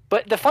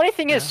 But the funny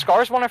thing is,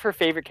 Scar's one of her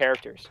favorite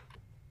characters.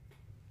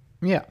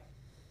 Yeah.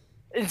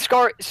 And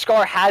Scar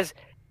has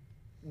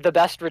the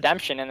best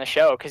redemption in the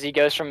show because he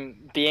goes from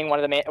being one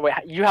of the main. Wait,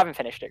 you haven't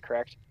finished it,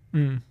 correct?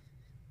 Mm.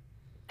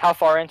 How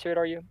far into it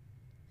are you?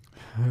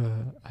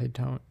 I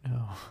don't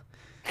know.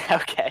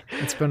 Okay.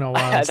 It's been a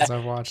while since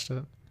I've watched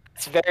it.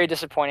 It's very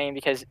disappointing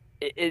because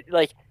it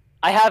like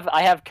I have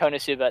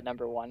Konosuba at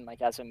number 1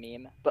 like as a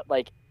meme, but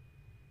like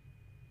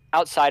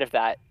outside of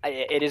that,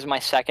 it is my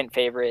second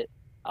favorite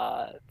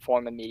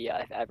form of media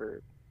I've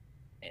ever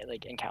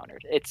like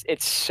encountered.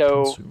 It's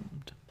so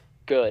consumed.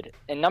 Good.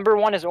 And number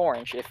 1 is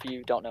Orange. If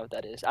you don't know what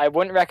that is, I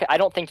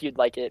don't think you'd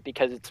like it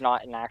because it's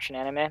not an action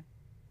anime.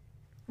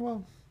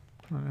 Well,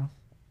 I don't know.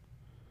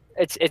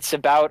 It's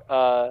about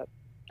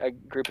a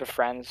group of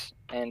friends,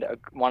 and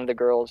one of the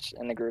girls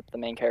in the group, the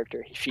main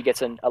character, she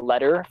gets a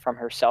letter from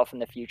herself in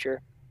the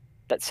future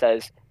that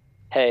says,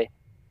 "Hey,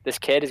 this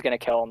kid is going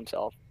to kill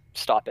himself.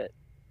 Stop it."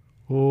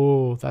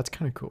 Oh, that's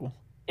kind of cool.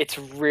 It's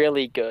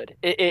really good.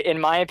 In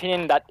my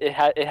opinion, that it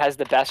has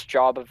the best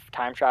job of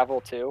time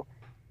travel too,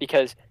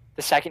 because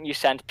the second you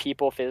send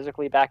people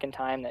physically back in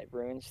time, that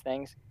ruins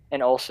things.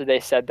 And also they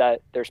said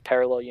that there's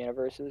parallel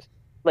universes.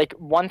 Like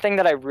one thing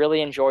that I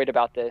really enjoyed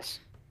about this,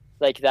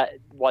 like that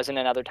wasn't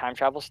in other time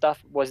travel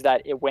stuff, was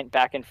that it went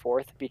back and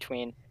forth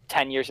between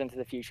 10 years into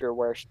the future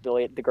where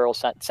the girl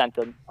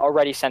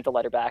already sent the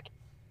letter back,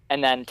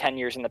 and then 10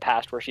 years in the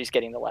past where she's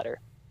getting the letter.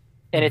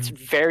 And it's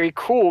very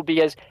cool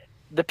because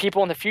the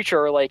people in the future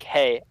are like,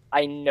 "Hey,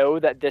 I know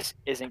that this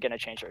isn't going to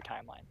change our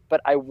timeline,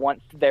 but I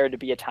want there to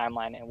be a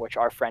timeline in which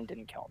our friend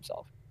didn't kill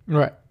himself."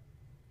 Right.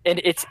 And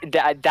it's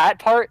that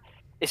part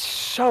is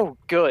so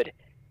good.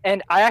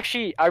 And I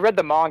read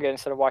the manga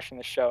instead of watching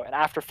the show. And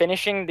after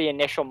finishing the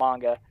initial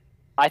manga,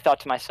 I thought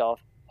to myself,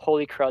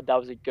 holy crud, that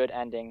was a good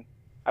ending.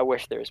 I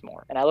wish there was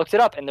more. And I looked it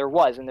up, and there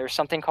was. And there's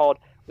something called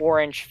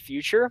Orange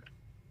Future,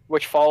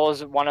 which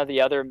follows one of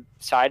the other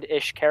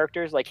side-ish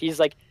characters. Like he's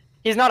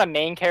not a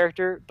main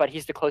character, but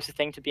he's the closest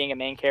thing to being a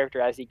main character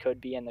as he could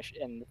be in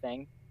the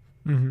thing.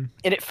 Mm-hmm.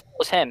 And it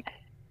follows him,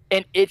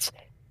 and it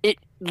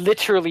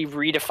literally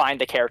redefined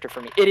the character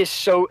for me. It is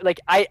so like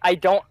I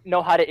don't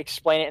know how to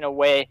explain it in a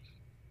way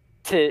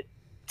to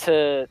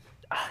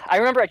I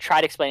remember I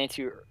tried explaining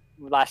to you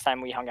last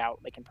time we hung out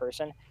like in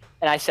person,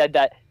 and I said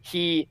that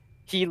he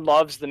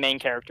loves the main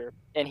character,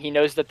 and he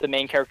knows that the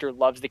main character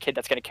loves the kid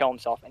that's going to kill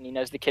himself, and he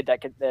knows the kid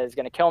that is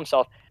going to kill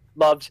himself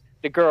loves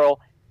the girl,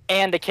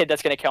 and the kid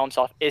that's going to kill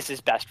himself is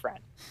his best friend.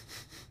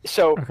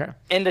 So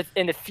in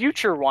the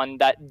future one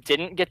that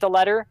didn't get the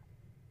letter,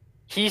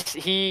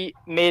 he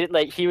made it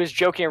like he was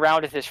joking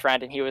around with his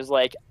friend, and he was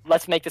like,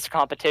 let's make this a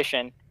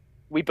competition.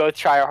 We both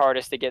try our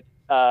hardest to get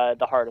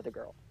the heart of the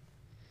girl.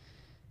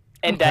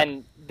 And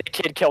then the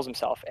kid kills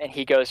himself, and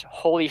he goes,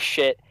 holy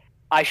shit,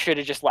 I should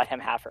have just let him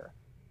have her.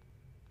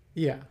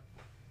 Yeah.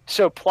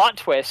 So plot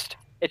twist,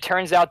 it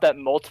turns out that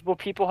multiple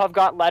people have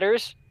got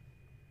letters.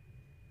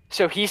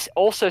 So he's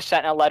also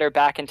sent a letter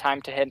back in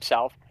time to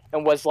himself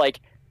and was like,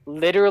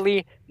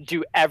 literally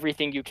do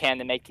everything you can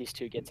to make these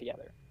two get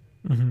together.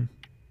 Mm-hmm.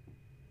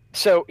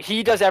 So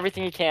he does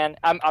everything he can.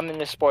 I'm going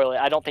to spoil it.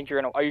 I don't think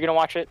you're going to... Are you going to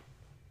watch it?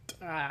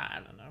 I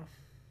don't know.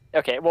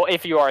 Okay, well,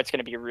 if you are, it's going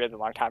to be a really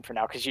long time from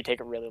now because you take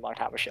a really long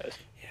time with shows.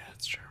 Yeah,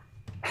 that's true.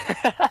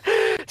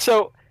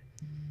 So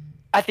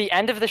at the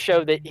end of the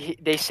show,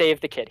 they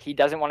save the kid. He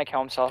doesn't want to kill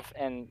himself,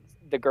 and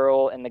the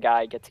girl and the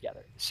guy get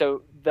together.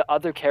 So the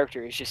other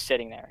character is just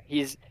sitting there.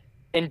 He's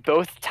in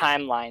both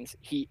timelines.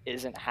 He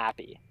isn't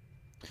happy.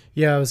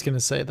 Yeah, I was going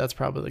to say that's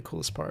probably the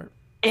coolest part.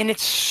 And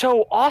it's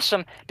so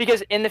awesome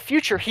because in the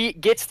future, he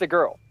gets the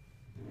girl.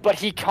 But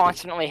he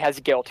constantly has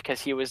guilt because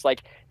he was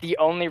like, the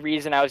only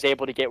reason I was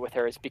able to get with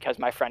her is because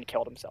my friend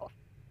killed himself.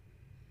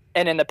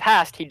 And in the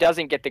past, he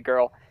doesn't get the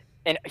girl,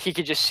 and he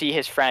could just see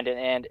his friend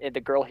and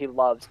the girl he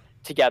loves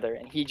together,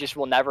 and he just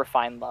will never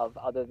find love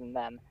other than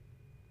them.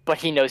 But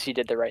he knows he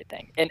did the right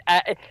thing. And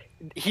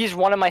he's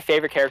one of my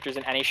favorite characters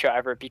in any show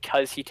ever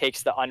because he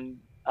takes the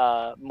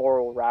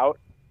unmoral route.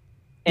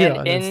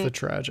 And it's the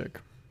tragic.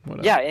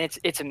 Whatever. Yeah, and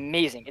it's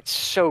amazing. It's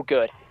so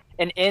good.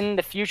 And in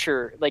the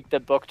future, like the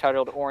book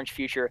titled Orange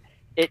Future,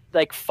 it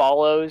like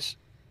follows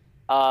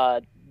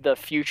the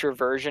future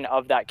version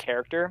of that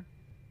character,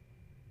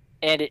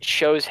 and it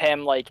shows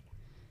him like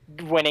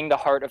winning the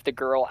heart of the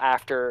girl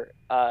after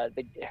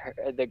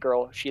the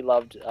girl she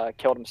loved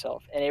killed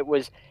himself. And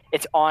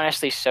it's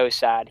honestly so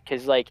sad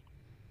because like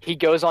he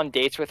goes on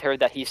dates with her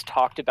that he's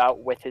talked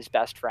about with his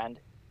best friend.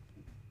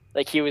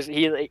 Like he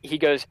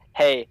goes,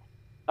 hey,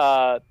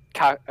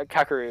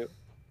 Kakeru,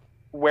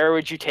 where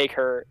would you take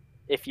her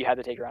if you had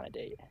to take her on a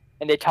date?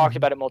 And they talked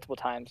about it multiple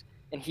times,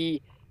 and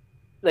he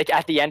like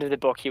at the end of the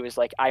book he was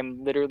like,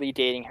 I'm literally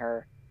dating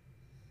her,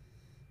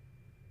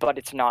 but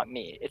it's not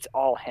me, it's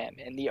all him,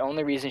 and the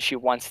only reason she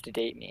wants to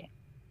date me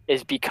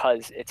is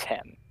because it's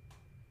him.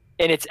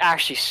 And it's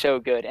actually so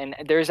good. And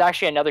there's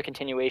actually another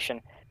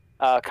continuation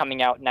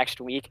coming out next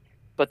week,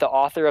 but the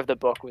author of the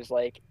book was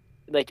like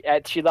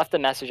she left a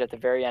message at the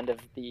very end of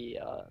the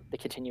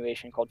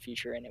continuation called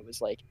Future, and it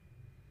was like,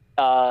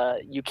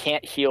 you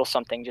can't heal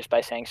something just by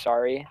saying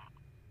sorry,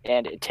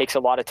 and it takes a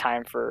lot of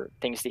time for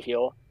things to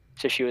heal.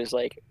 So she was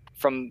like,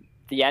 from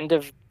the end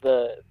of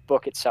the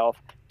book itself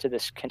to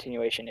this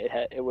continuation,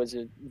 it was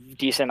a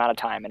decent amount of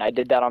time, and I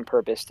did that on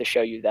purpose to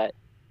show you that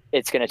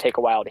it's going to take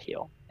a while to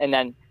heal. And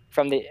then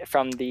from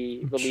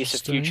the release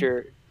of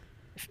Future,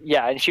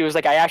 yeah, and she was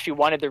like, I actually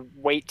wanted to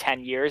wait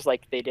 10 years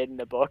like they did in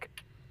the book,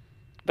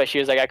 but she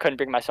was like, I couldn't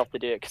bring myself to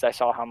do it because I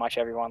saw how much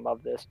everyone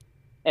loved this.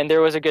 And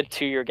there was a good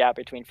 2-year gap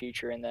between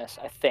Future and this,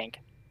 I think.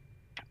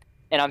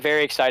 And I'm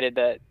very excited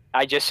that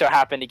I just so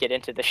happened to get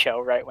into the show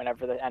right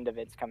whenever the end of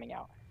it's coming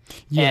out.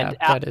 Yeah, and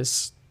that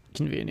is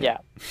convenient. Yeah,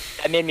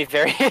 that made me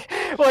very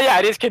well. Yeah,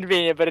 it is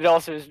convenient, but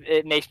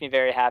it makes me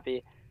very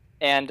happy.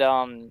 And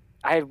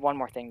I had one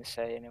more thing to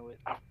say, and it was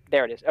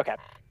there it is. Okay,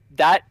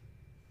 that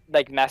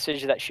like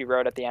message that she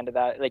wrote at the end of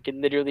that, like it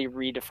literally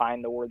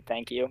redefined the word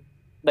thank you,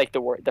 like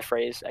the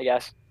phrase, I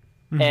guess.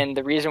 Mm-hmm. And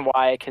the reason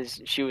why,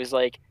 because she was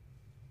like,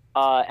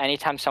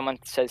 anytime someone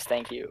says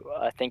thank you,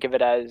 think of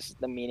it as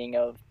the meaning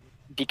of,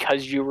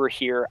 because you were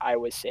here, I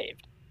was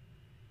saved.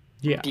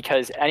 Yeah.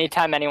 Because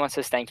anytime anyone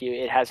says thank you,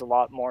 it has a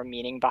lot more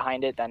meaning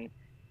behind it than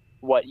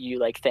what you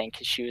like think.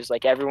 She was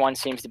like, everyone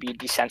seems to be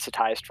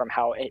desensitized from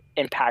how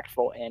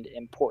impactful and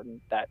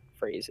important that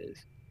phrase is.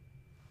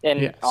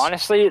 And yes,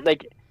 honestly,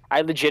 like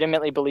I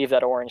legitimately believe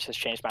that Orange has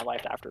changed my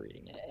life after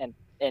reading it,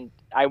 and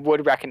I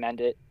would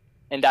recommend it,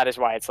 and that is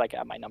why it's like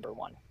at my number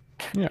one.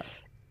 Yeah.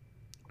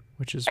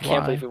 Which is I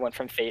can't believe we went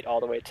from Fate all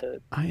the way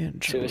to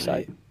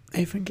Suicide.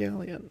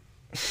 Evangelion.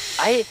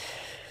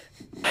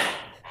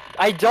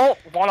 I don't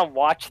want to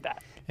watch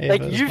that. Ava's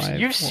like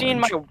you've seen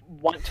my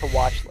want to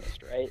watch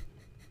list, right?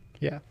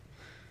 Yeah.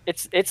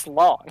 It's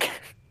long.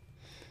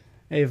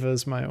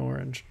 Ava's my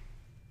orange.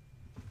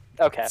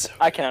 Okay, so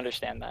I can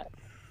understand that.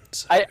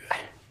 I.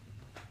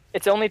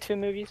 It's only 2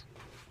 movies.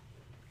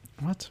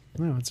 What?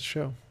 No, it's a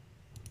show.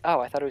 Oh,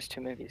 I thought it was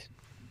 2 movies.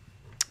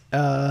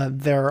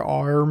 There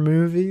are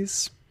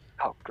movies,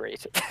 Oh,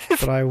 great.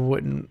 but I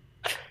wouldn't.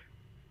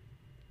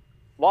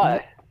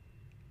 Why?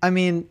 I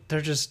mean,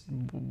 they're just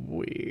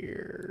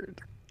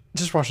weird.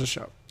 Just watch the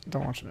show.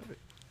 Don't watch the movie.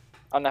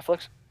 On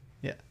Netflix?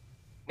 Yeah.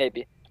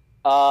 Maybe.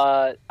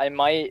 I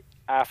might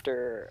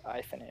after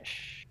I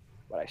finish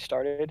what I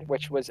started,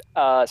 which was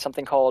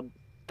something called,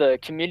 the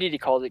community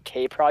calls it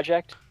K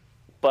Project,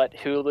 but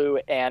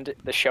Hulu and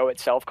the show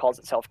itself calls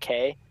itself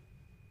K.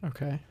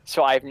 Okay.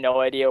 So I have no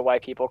idea why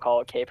people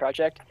call it K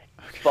Project,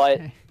 but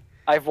Okay.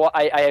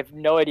 I have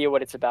no idea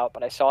what it's about.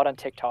 But I saw it on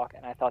TikTok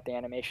and I thought the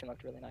animation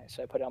looked really nice,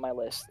 so I put it on my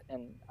list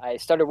and I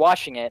started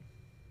watching it.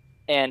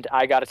 And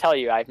I got to tell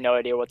you, I have no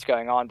idea what's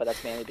going on, but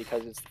that's mainly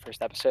because it's the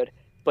first episode.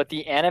 But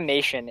the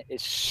animation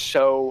is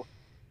so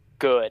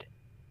good.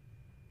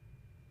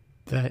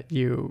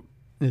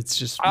 It's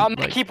just. I'm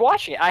gonna keep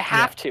watching it. I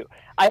have to.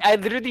 I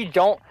literally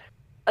don't.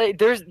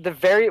 There's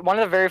one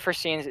of the very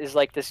first scenes is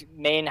like this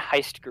main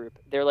heist group.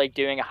 They're like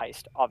doing a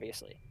heist,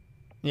 obviously.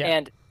 Yeah.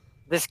 And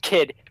this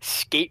kid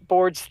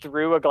skateboards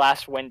through a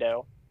glass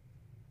window.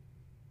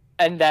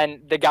 And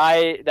then the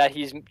guy that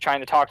he's trying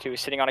to talk to is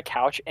sitting on a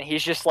couch, and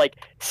he's just like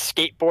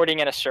skateboarding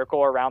in a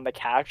circle around the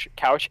couch,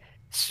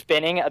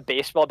 spinning a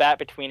baseball bat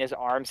between his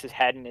arms, his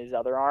head, and his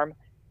other arm.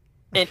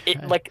 And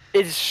it like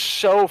is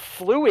so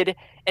fluid,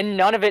 and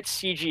none of it's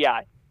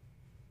CGI.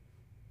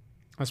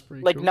 That's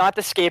pretty Like cool. not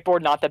the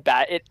skateboard, not the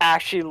bat. It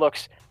actually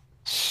looks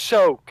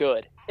so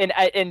good.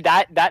 And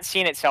that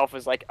scene itself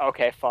was like,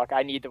 okay, fuck,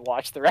 I need to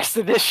watch the rest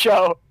of this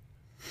show.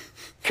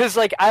 Cause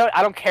like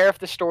I don't care if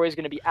the story is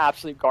gonna be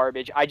absolute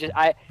garbage. I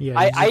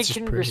it's just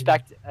can pretty.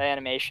 respect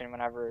animation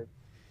whenever,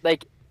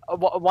 like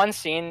one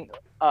scene,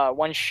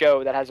 one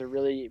show that has a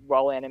really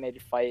well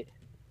animated fight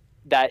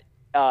that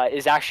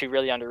is actually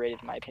really underrated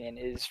in my opinion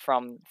is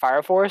from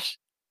Fire Force.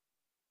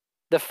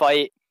 The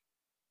fight.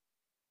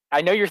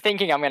 I know you're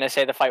thinking I'm gonna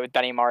say the fight with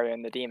Benimaru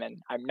and the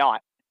demon. I'm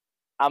not.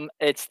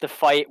 It's the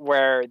fight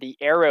where the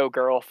Arrow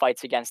girl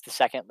fights against the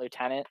second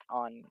lieutenant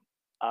on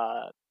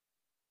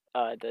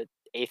the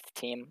 8th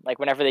team. Like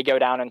whenever they go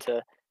down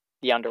into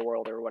the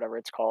underworld or whatever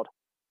it's called,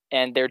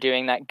 and they're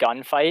doing that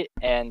gunfight,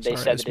 and they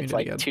Sorry, I said just that it's muted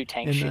like again. 2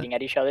 tanks In that- shooting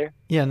at each other.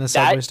 Yeah, in the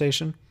subway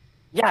station.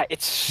 Yeah,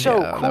 it's so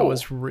Yeah, cool. That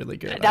was really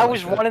good. That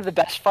was one of the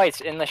best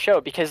fights in the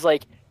show because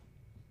like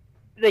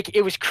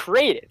it was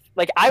creative.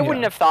 Like I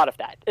wouldn't have thought of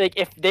that. Like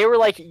if they were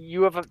like,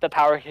 you have the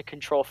power to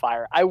control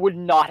fire, I would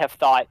not have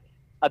thought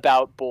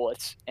about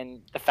bullets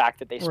and the fact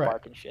that they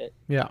spark and shit.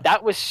 Yeah.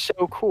 That was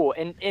so cool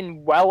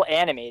and well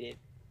animated.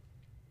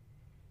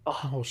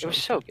 whole Oh, it show was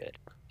was so good.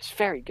 It's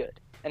very good.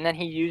 And then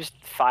he used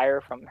fire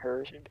from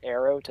her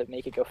arrow to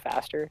make it go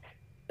faster.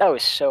 That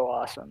was so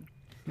awesome.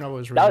 That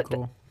was really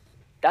cool.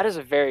 That is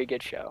a very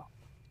good show.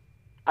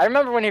 I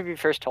remember when he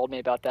first told me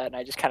about that, and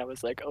I just kind of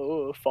was like,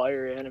 "Oh,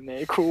 fire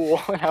anime,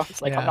 cool." And I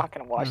was like, "I'm not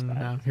gonna watch that."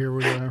 Now here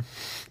we are.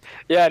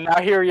 Yeah, now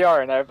here we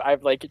are, and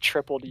I've like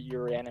tripled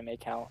your anime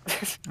count.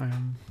 I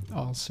am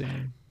all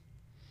seeing.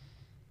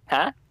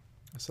 Huh?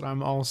 I said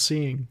I'm all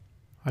seeing.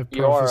 I've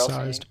You are all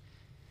prophesized.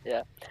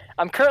 Yeah,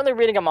 I'm currently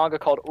reading a manga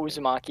called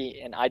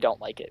Uzumaki, and I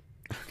don't like it.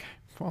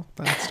 Well,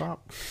 then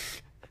stop.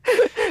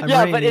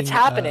 Yeah, but it's reading,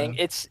 happening.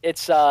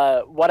 It's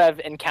what I've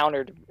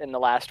encountered in the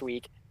last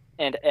week,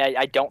 and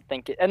I don't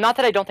think it. And not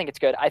that I don't think it's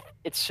good.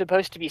 It's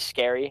supposed to be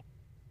scary,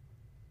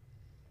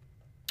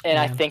 and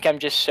I Man. think I'm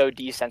just so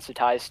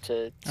desensitized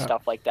to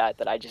stuff like that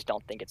I just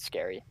don't think it's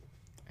scary.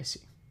 I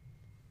see.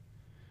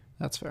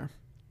 That's fair.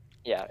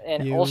 Yeah,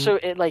 and also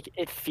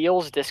it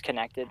feels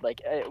disconnected.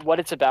 Like what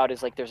it's about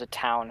is like there's a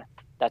town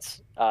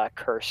that's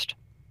cursed,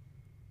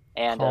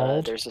 and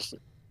there's this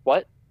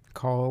what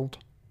called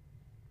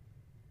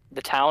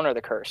the town or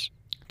the curse.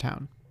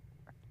 Town.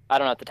 I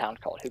don't know what the town's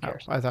called. Who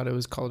cares? I thought it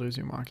was called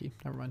Uzumaki.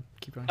 Never mind.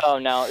 Keep going. Oh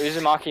no,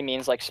 Uzumaki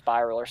means like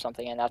spiral or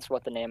something, and that's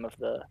what the name of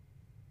the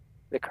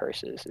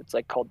curse is. It's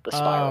like called the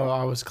spiral. Oh,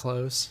 I was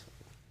close.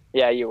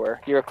 Yeah, you were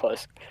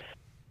close.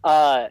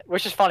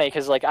 Which is funny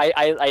because like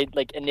I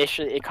like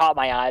initially it caught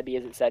my eye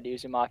because it said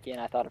Uzumaki and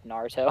I thought of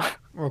Naruto.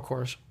 Well, of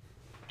course.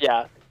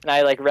 Yeah, and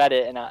I like read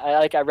it and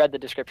I read the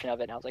description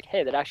of it and I was like,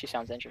 hey, that actually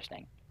sounds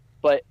interesting.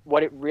 But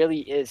what it really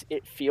is,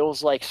 it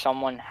feels like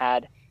someone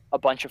had a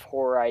bunch of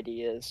horror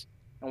ideas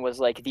and was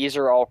like, these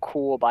are all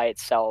cool by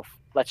itself.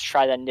 Let's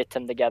try to knit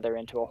them together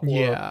into a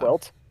horror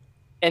quilt.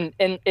 And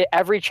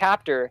every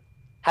chapter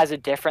has a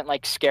different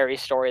like scary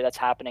story that's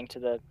happening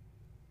to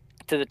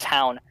the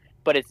town,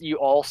 but you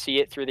all see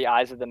it through the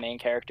eyes of the main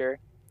character,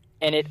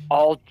 and it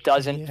all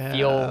doesn't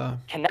feel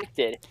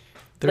connected.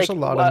 There's like,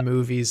 a lot of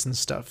movies and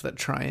stuff that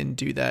try and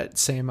do that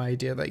same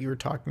idea that you were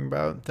talking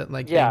about, that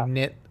like they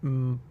knit a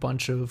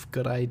bunch of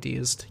good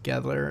ideas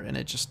together, and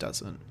it just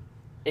doesn't.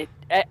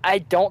 I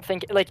don't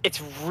think like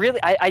it's really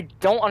I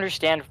don't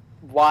understand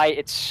why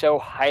it's so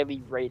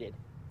highly rated.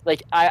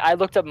 Like I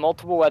looked up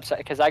multiple websites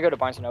because I go to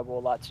Barnes & Noble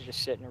a lot to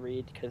just sit and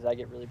read because I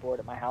get really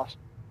bored at my house,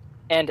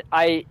 and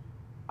I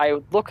I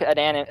look at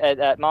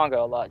manga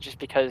a lot just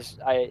because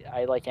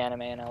I like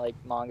anime and I like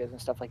mangas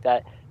and stuff like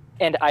that,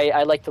 and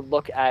I like to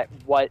look at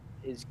what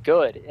is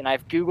good. And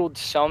I've Googled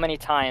so many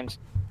times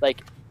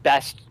like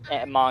best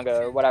manga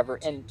or whatever,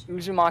 and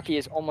Uzumaki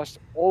is almost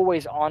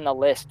always on the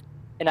list,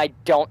 and I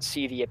don't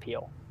see the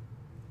appeal.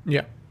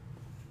 Yeah.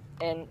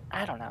 And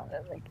I don't know.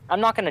 Like,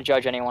 I'm not gonna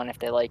judge anyone if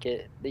they like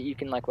it. That you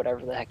can like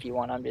whatever the heck you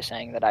want. I'm just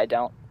saying that I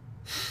don't.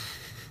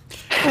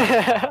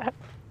 I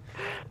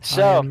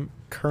So, am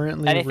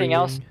currently anything reading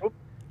else?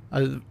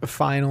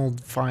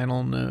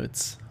 final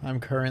notes. I'm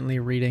currently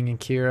reading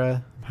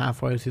Akira. I'm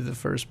halfway through the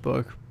first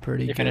book.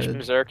 Pretty You good. finished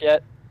Berserk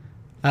yet?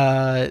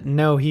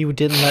 No, he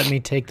didn't let me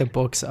take the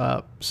books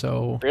up.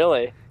 So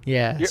Really?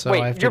 yeah, so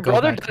I have to Your go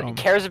brother back home.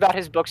 cares about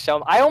his books so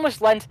much. I almost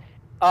lent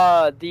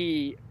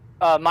the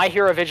My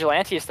Hero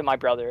Vigilantes to my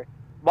brother.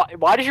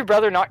 Why does your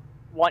brother not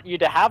want you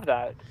to have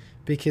that?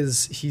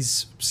 Because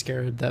he's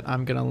scared that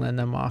I'm gonna lend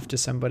them off to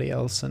somebody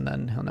else and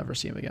then he'll never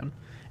see him again.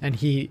 And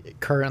he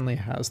currently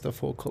has the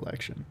full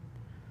collection.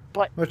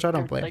 But which I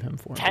don't blame like him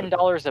for.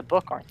 $10 a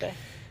book, aren't they?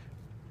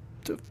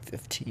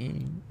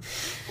 15.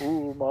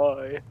 Ooh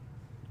my.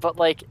 But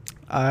like,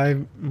 I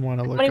want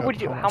to look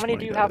up how many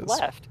do you have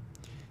left?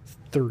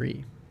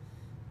 3.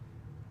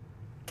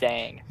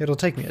 Dang. It'll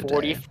take me a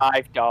day.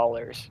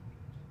 $45.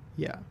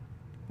 Yeah.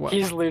 Well,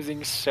 He's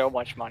losing so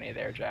much money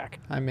there, Jack.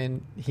 I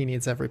mean, he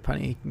needs every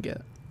penny he can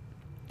get.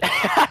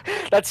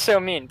 That's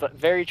so mean, but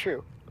very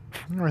true.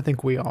 I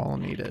think we all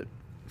need it.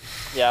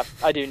 Yeah,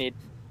 I need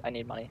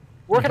money.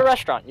 Work at a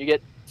restaurant, you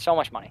get so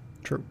much money.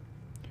 True.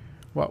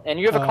 Well, and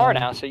you have a car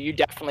now, so you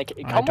definitely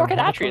come work at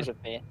Atria's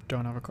with me.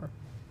 Don't have a car.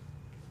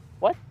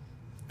 What?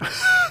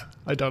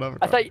 I don't have a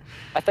car.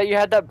 I thought you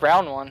had that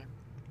brown one.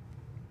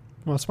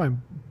 Well, it's my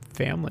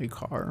family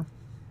car.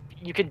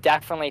 You could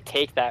definitely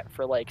take that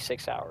for like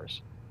 6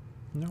 hours.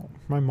 No,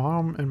 my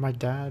mom and my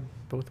dad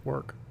both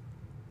work.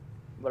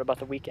 What about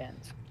the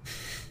weekends?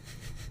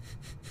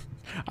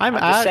 I'm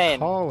just at saying.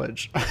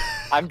 college.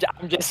 I'm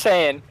just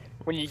saying,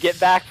 when you get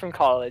back from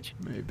college,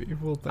 maybe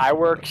we'll. I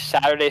work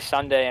Saturday,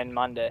 Sunday, and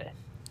Monday.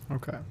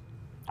 Okay.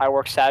 I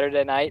work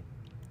Saturday night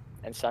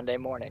and Sunday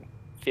morning.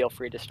 Feel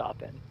free to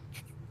stop in.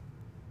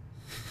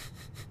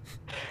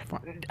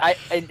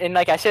 And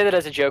like I say that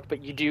as a joke,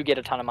 but you do get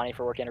a ton of money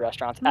for working in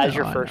restaurants as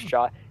your first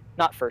job.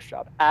 Not first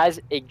job,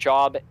 as a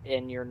job,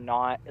 and you're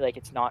not like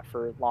it's not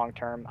for long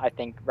term. I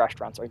think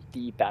restaurants are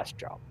the best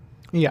job.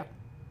 Yeah,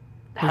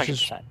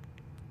 100%.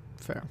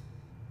 Fair.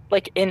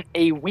 Like in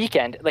a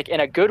weekend, like in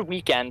a good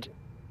weekend,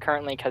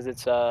 currently because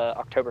it's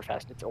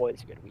Oktoberfest, it's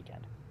always a good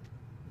weekend.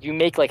 You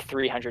make like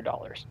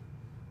 $300.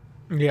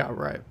 Yeah,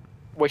 right.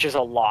 Which is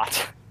a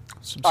lot.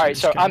 All right,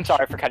 so I'm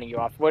sorry for cutting you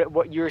off.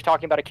 What you were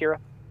talking about, Akira?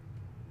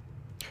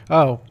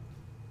 Oh.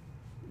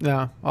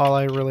 Yeah, all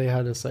I really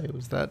had to say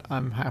was that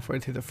I'm halfway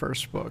through the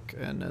first book,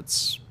 and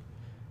it's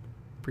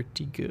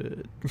pretty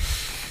good.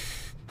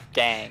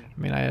 Dang. I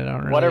mean, I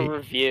don't really... What a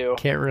review.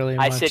 Can't really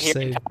I much sit here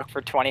say... and talk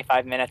for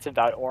 25 minutes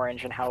about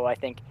Orange and how I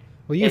think...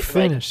 Well, you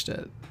finished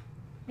it.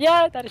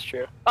 Yeah, that is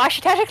true.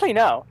 Actually, technically,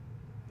 no.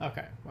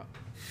 Okay, well...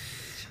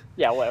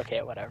 Yeah, well,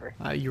 okay, whatever.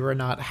 You were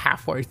not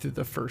halfway through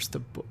the first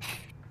book.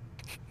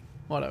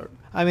 Whatever.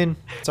 I mean,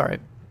 it's alright.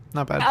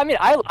 Not bad. I mean,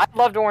 I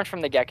loved Orange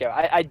from the get-go.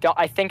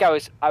 I think I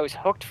was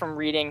hooked from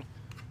reading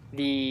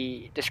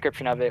the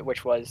description of it,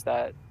 which was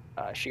that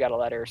she got a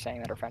letter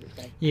saying that her friend was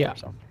going to kill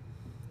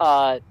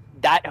herself.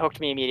 That hooked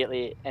me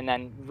immediately, and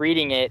then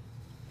reading it,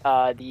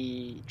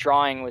 the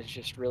drawing was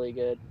just really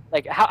good.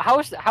 Like, how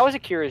is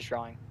Akira's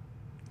drawing?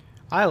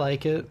 I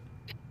like it.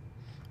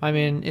 I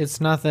mean,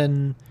 it's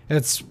nothing.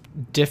 It's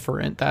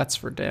different. That's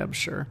for damn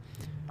sure.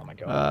 Oh my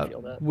god, I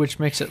feel that. Which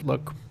makes it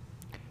look.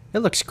 It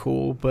looks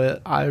cool,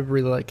 but I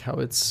really like how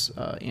it's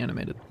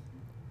animated.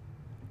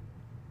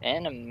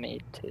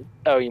 Animated?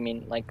 Oh, you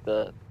mean like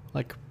the...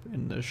 Like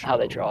in the show. How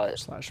they draw it.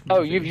 /movie.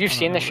 Oh, you've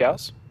seen the show?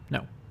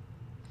 No.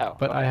 Oh.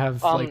 But okay. I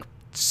have like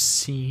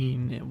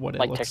seen what it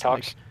like looks TikToks?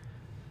 like.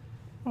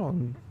 Oh,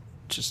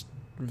 just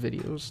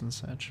videos and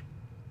such.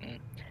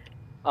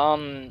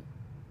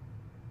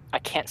 I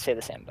can't say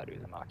the same about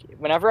Uzumaki.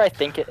 Whenever I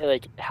think it,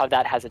 like how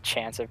that has a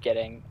chance of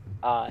getting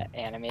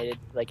animated,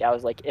 like I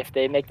was like, if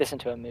they make this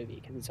into a movie,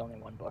 because it's only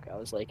one book, I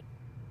was like,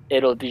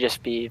 it'll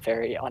just be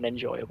very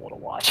unenjoyable to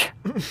watch.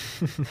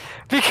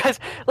 Because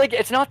like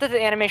it's not that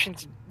the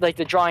animations, like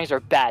the drawings are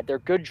bad, they're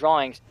good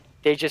drawings,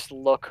 they just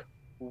look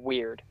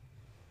weird.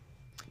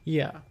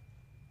 Yeah.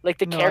 Like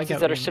the characters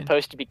that are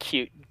supposed to be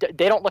cute,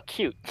 they don't look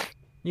cute.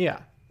 Yeah.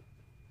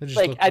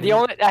 Like I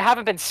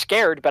haven't been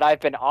scared, but I've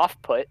been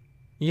off-put.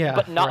 Yeah,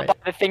 but not by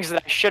the things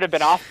that I should have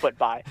been off-put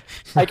by.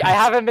 Like, I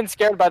haven't been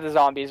scared by the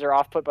zombies or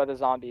off-put by the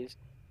zombies.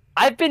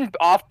 I've been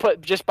off-put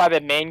just by the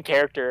main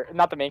character.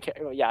 Not the main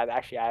character. Well, yeah,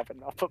 actually, I have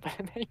been off-put by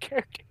the main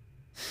character.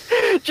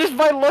 Just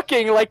by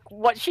looking like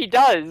what she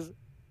does.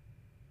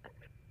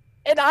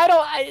 And I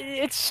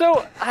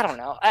don't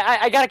know.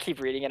 I gotta keep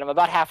reading it. I'm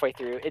about halfway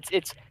through.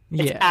 It's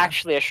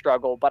actually a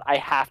struggle, but I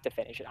have to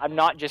finish it. I'm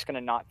not just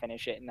gonna not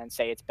finish it and then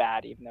say it's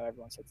bad, even though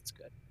everyone says it's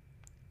good.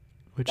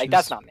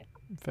 That's not me.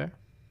 Fair.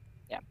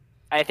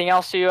 Anything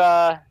else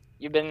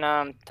you've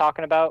been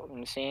talking about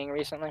and seeing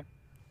recently?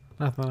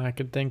 Nothing I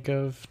could think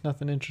of.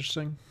 Nothing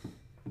interesting.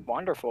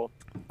 Wonderful.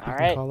 We All can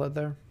right. call it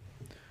there.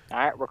 All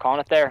right. We're calling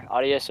it there.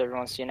 Adios,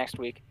 everyone. See you next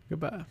week.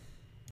 Goodbye.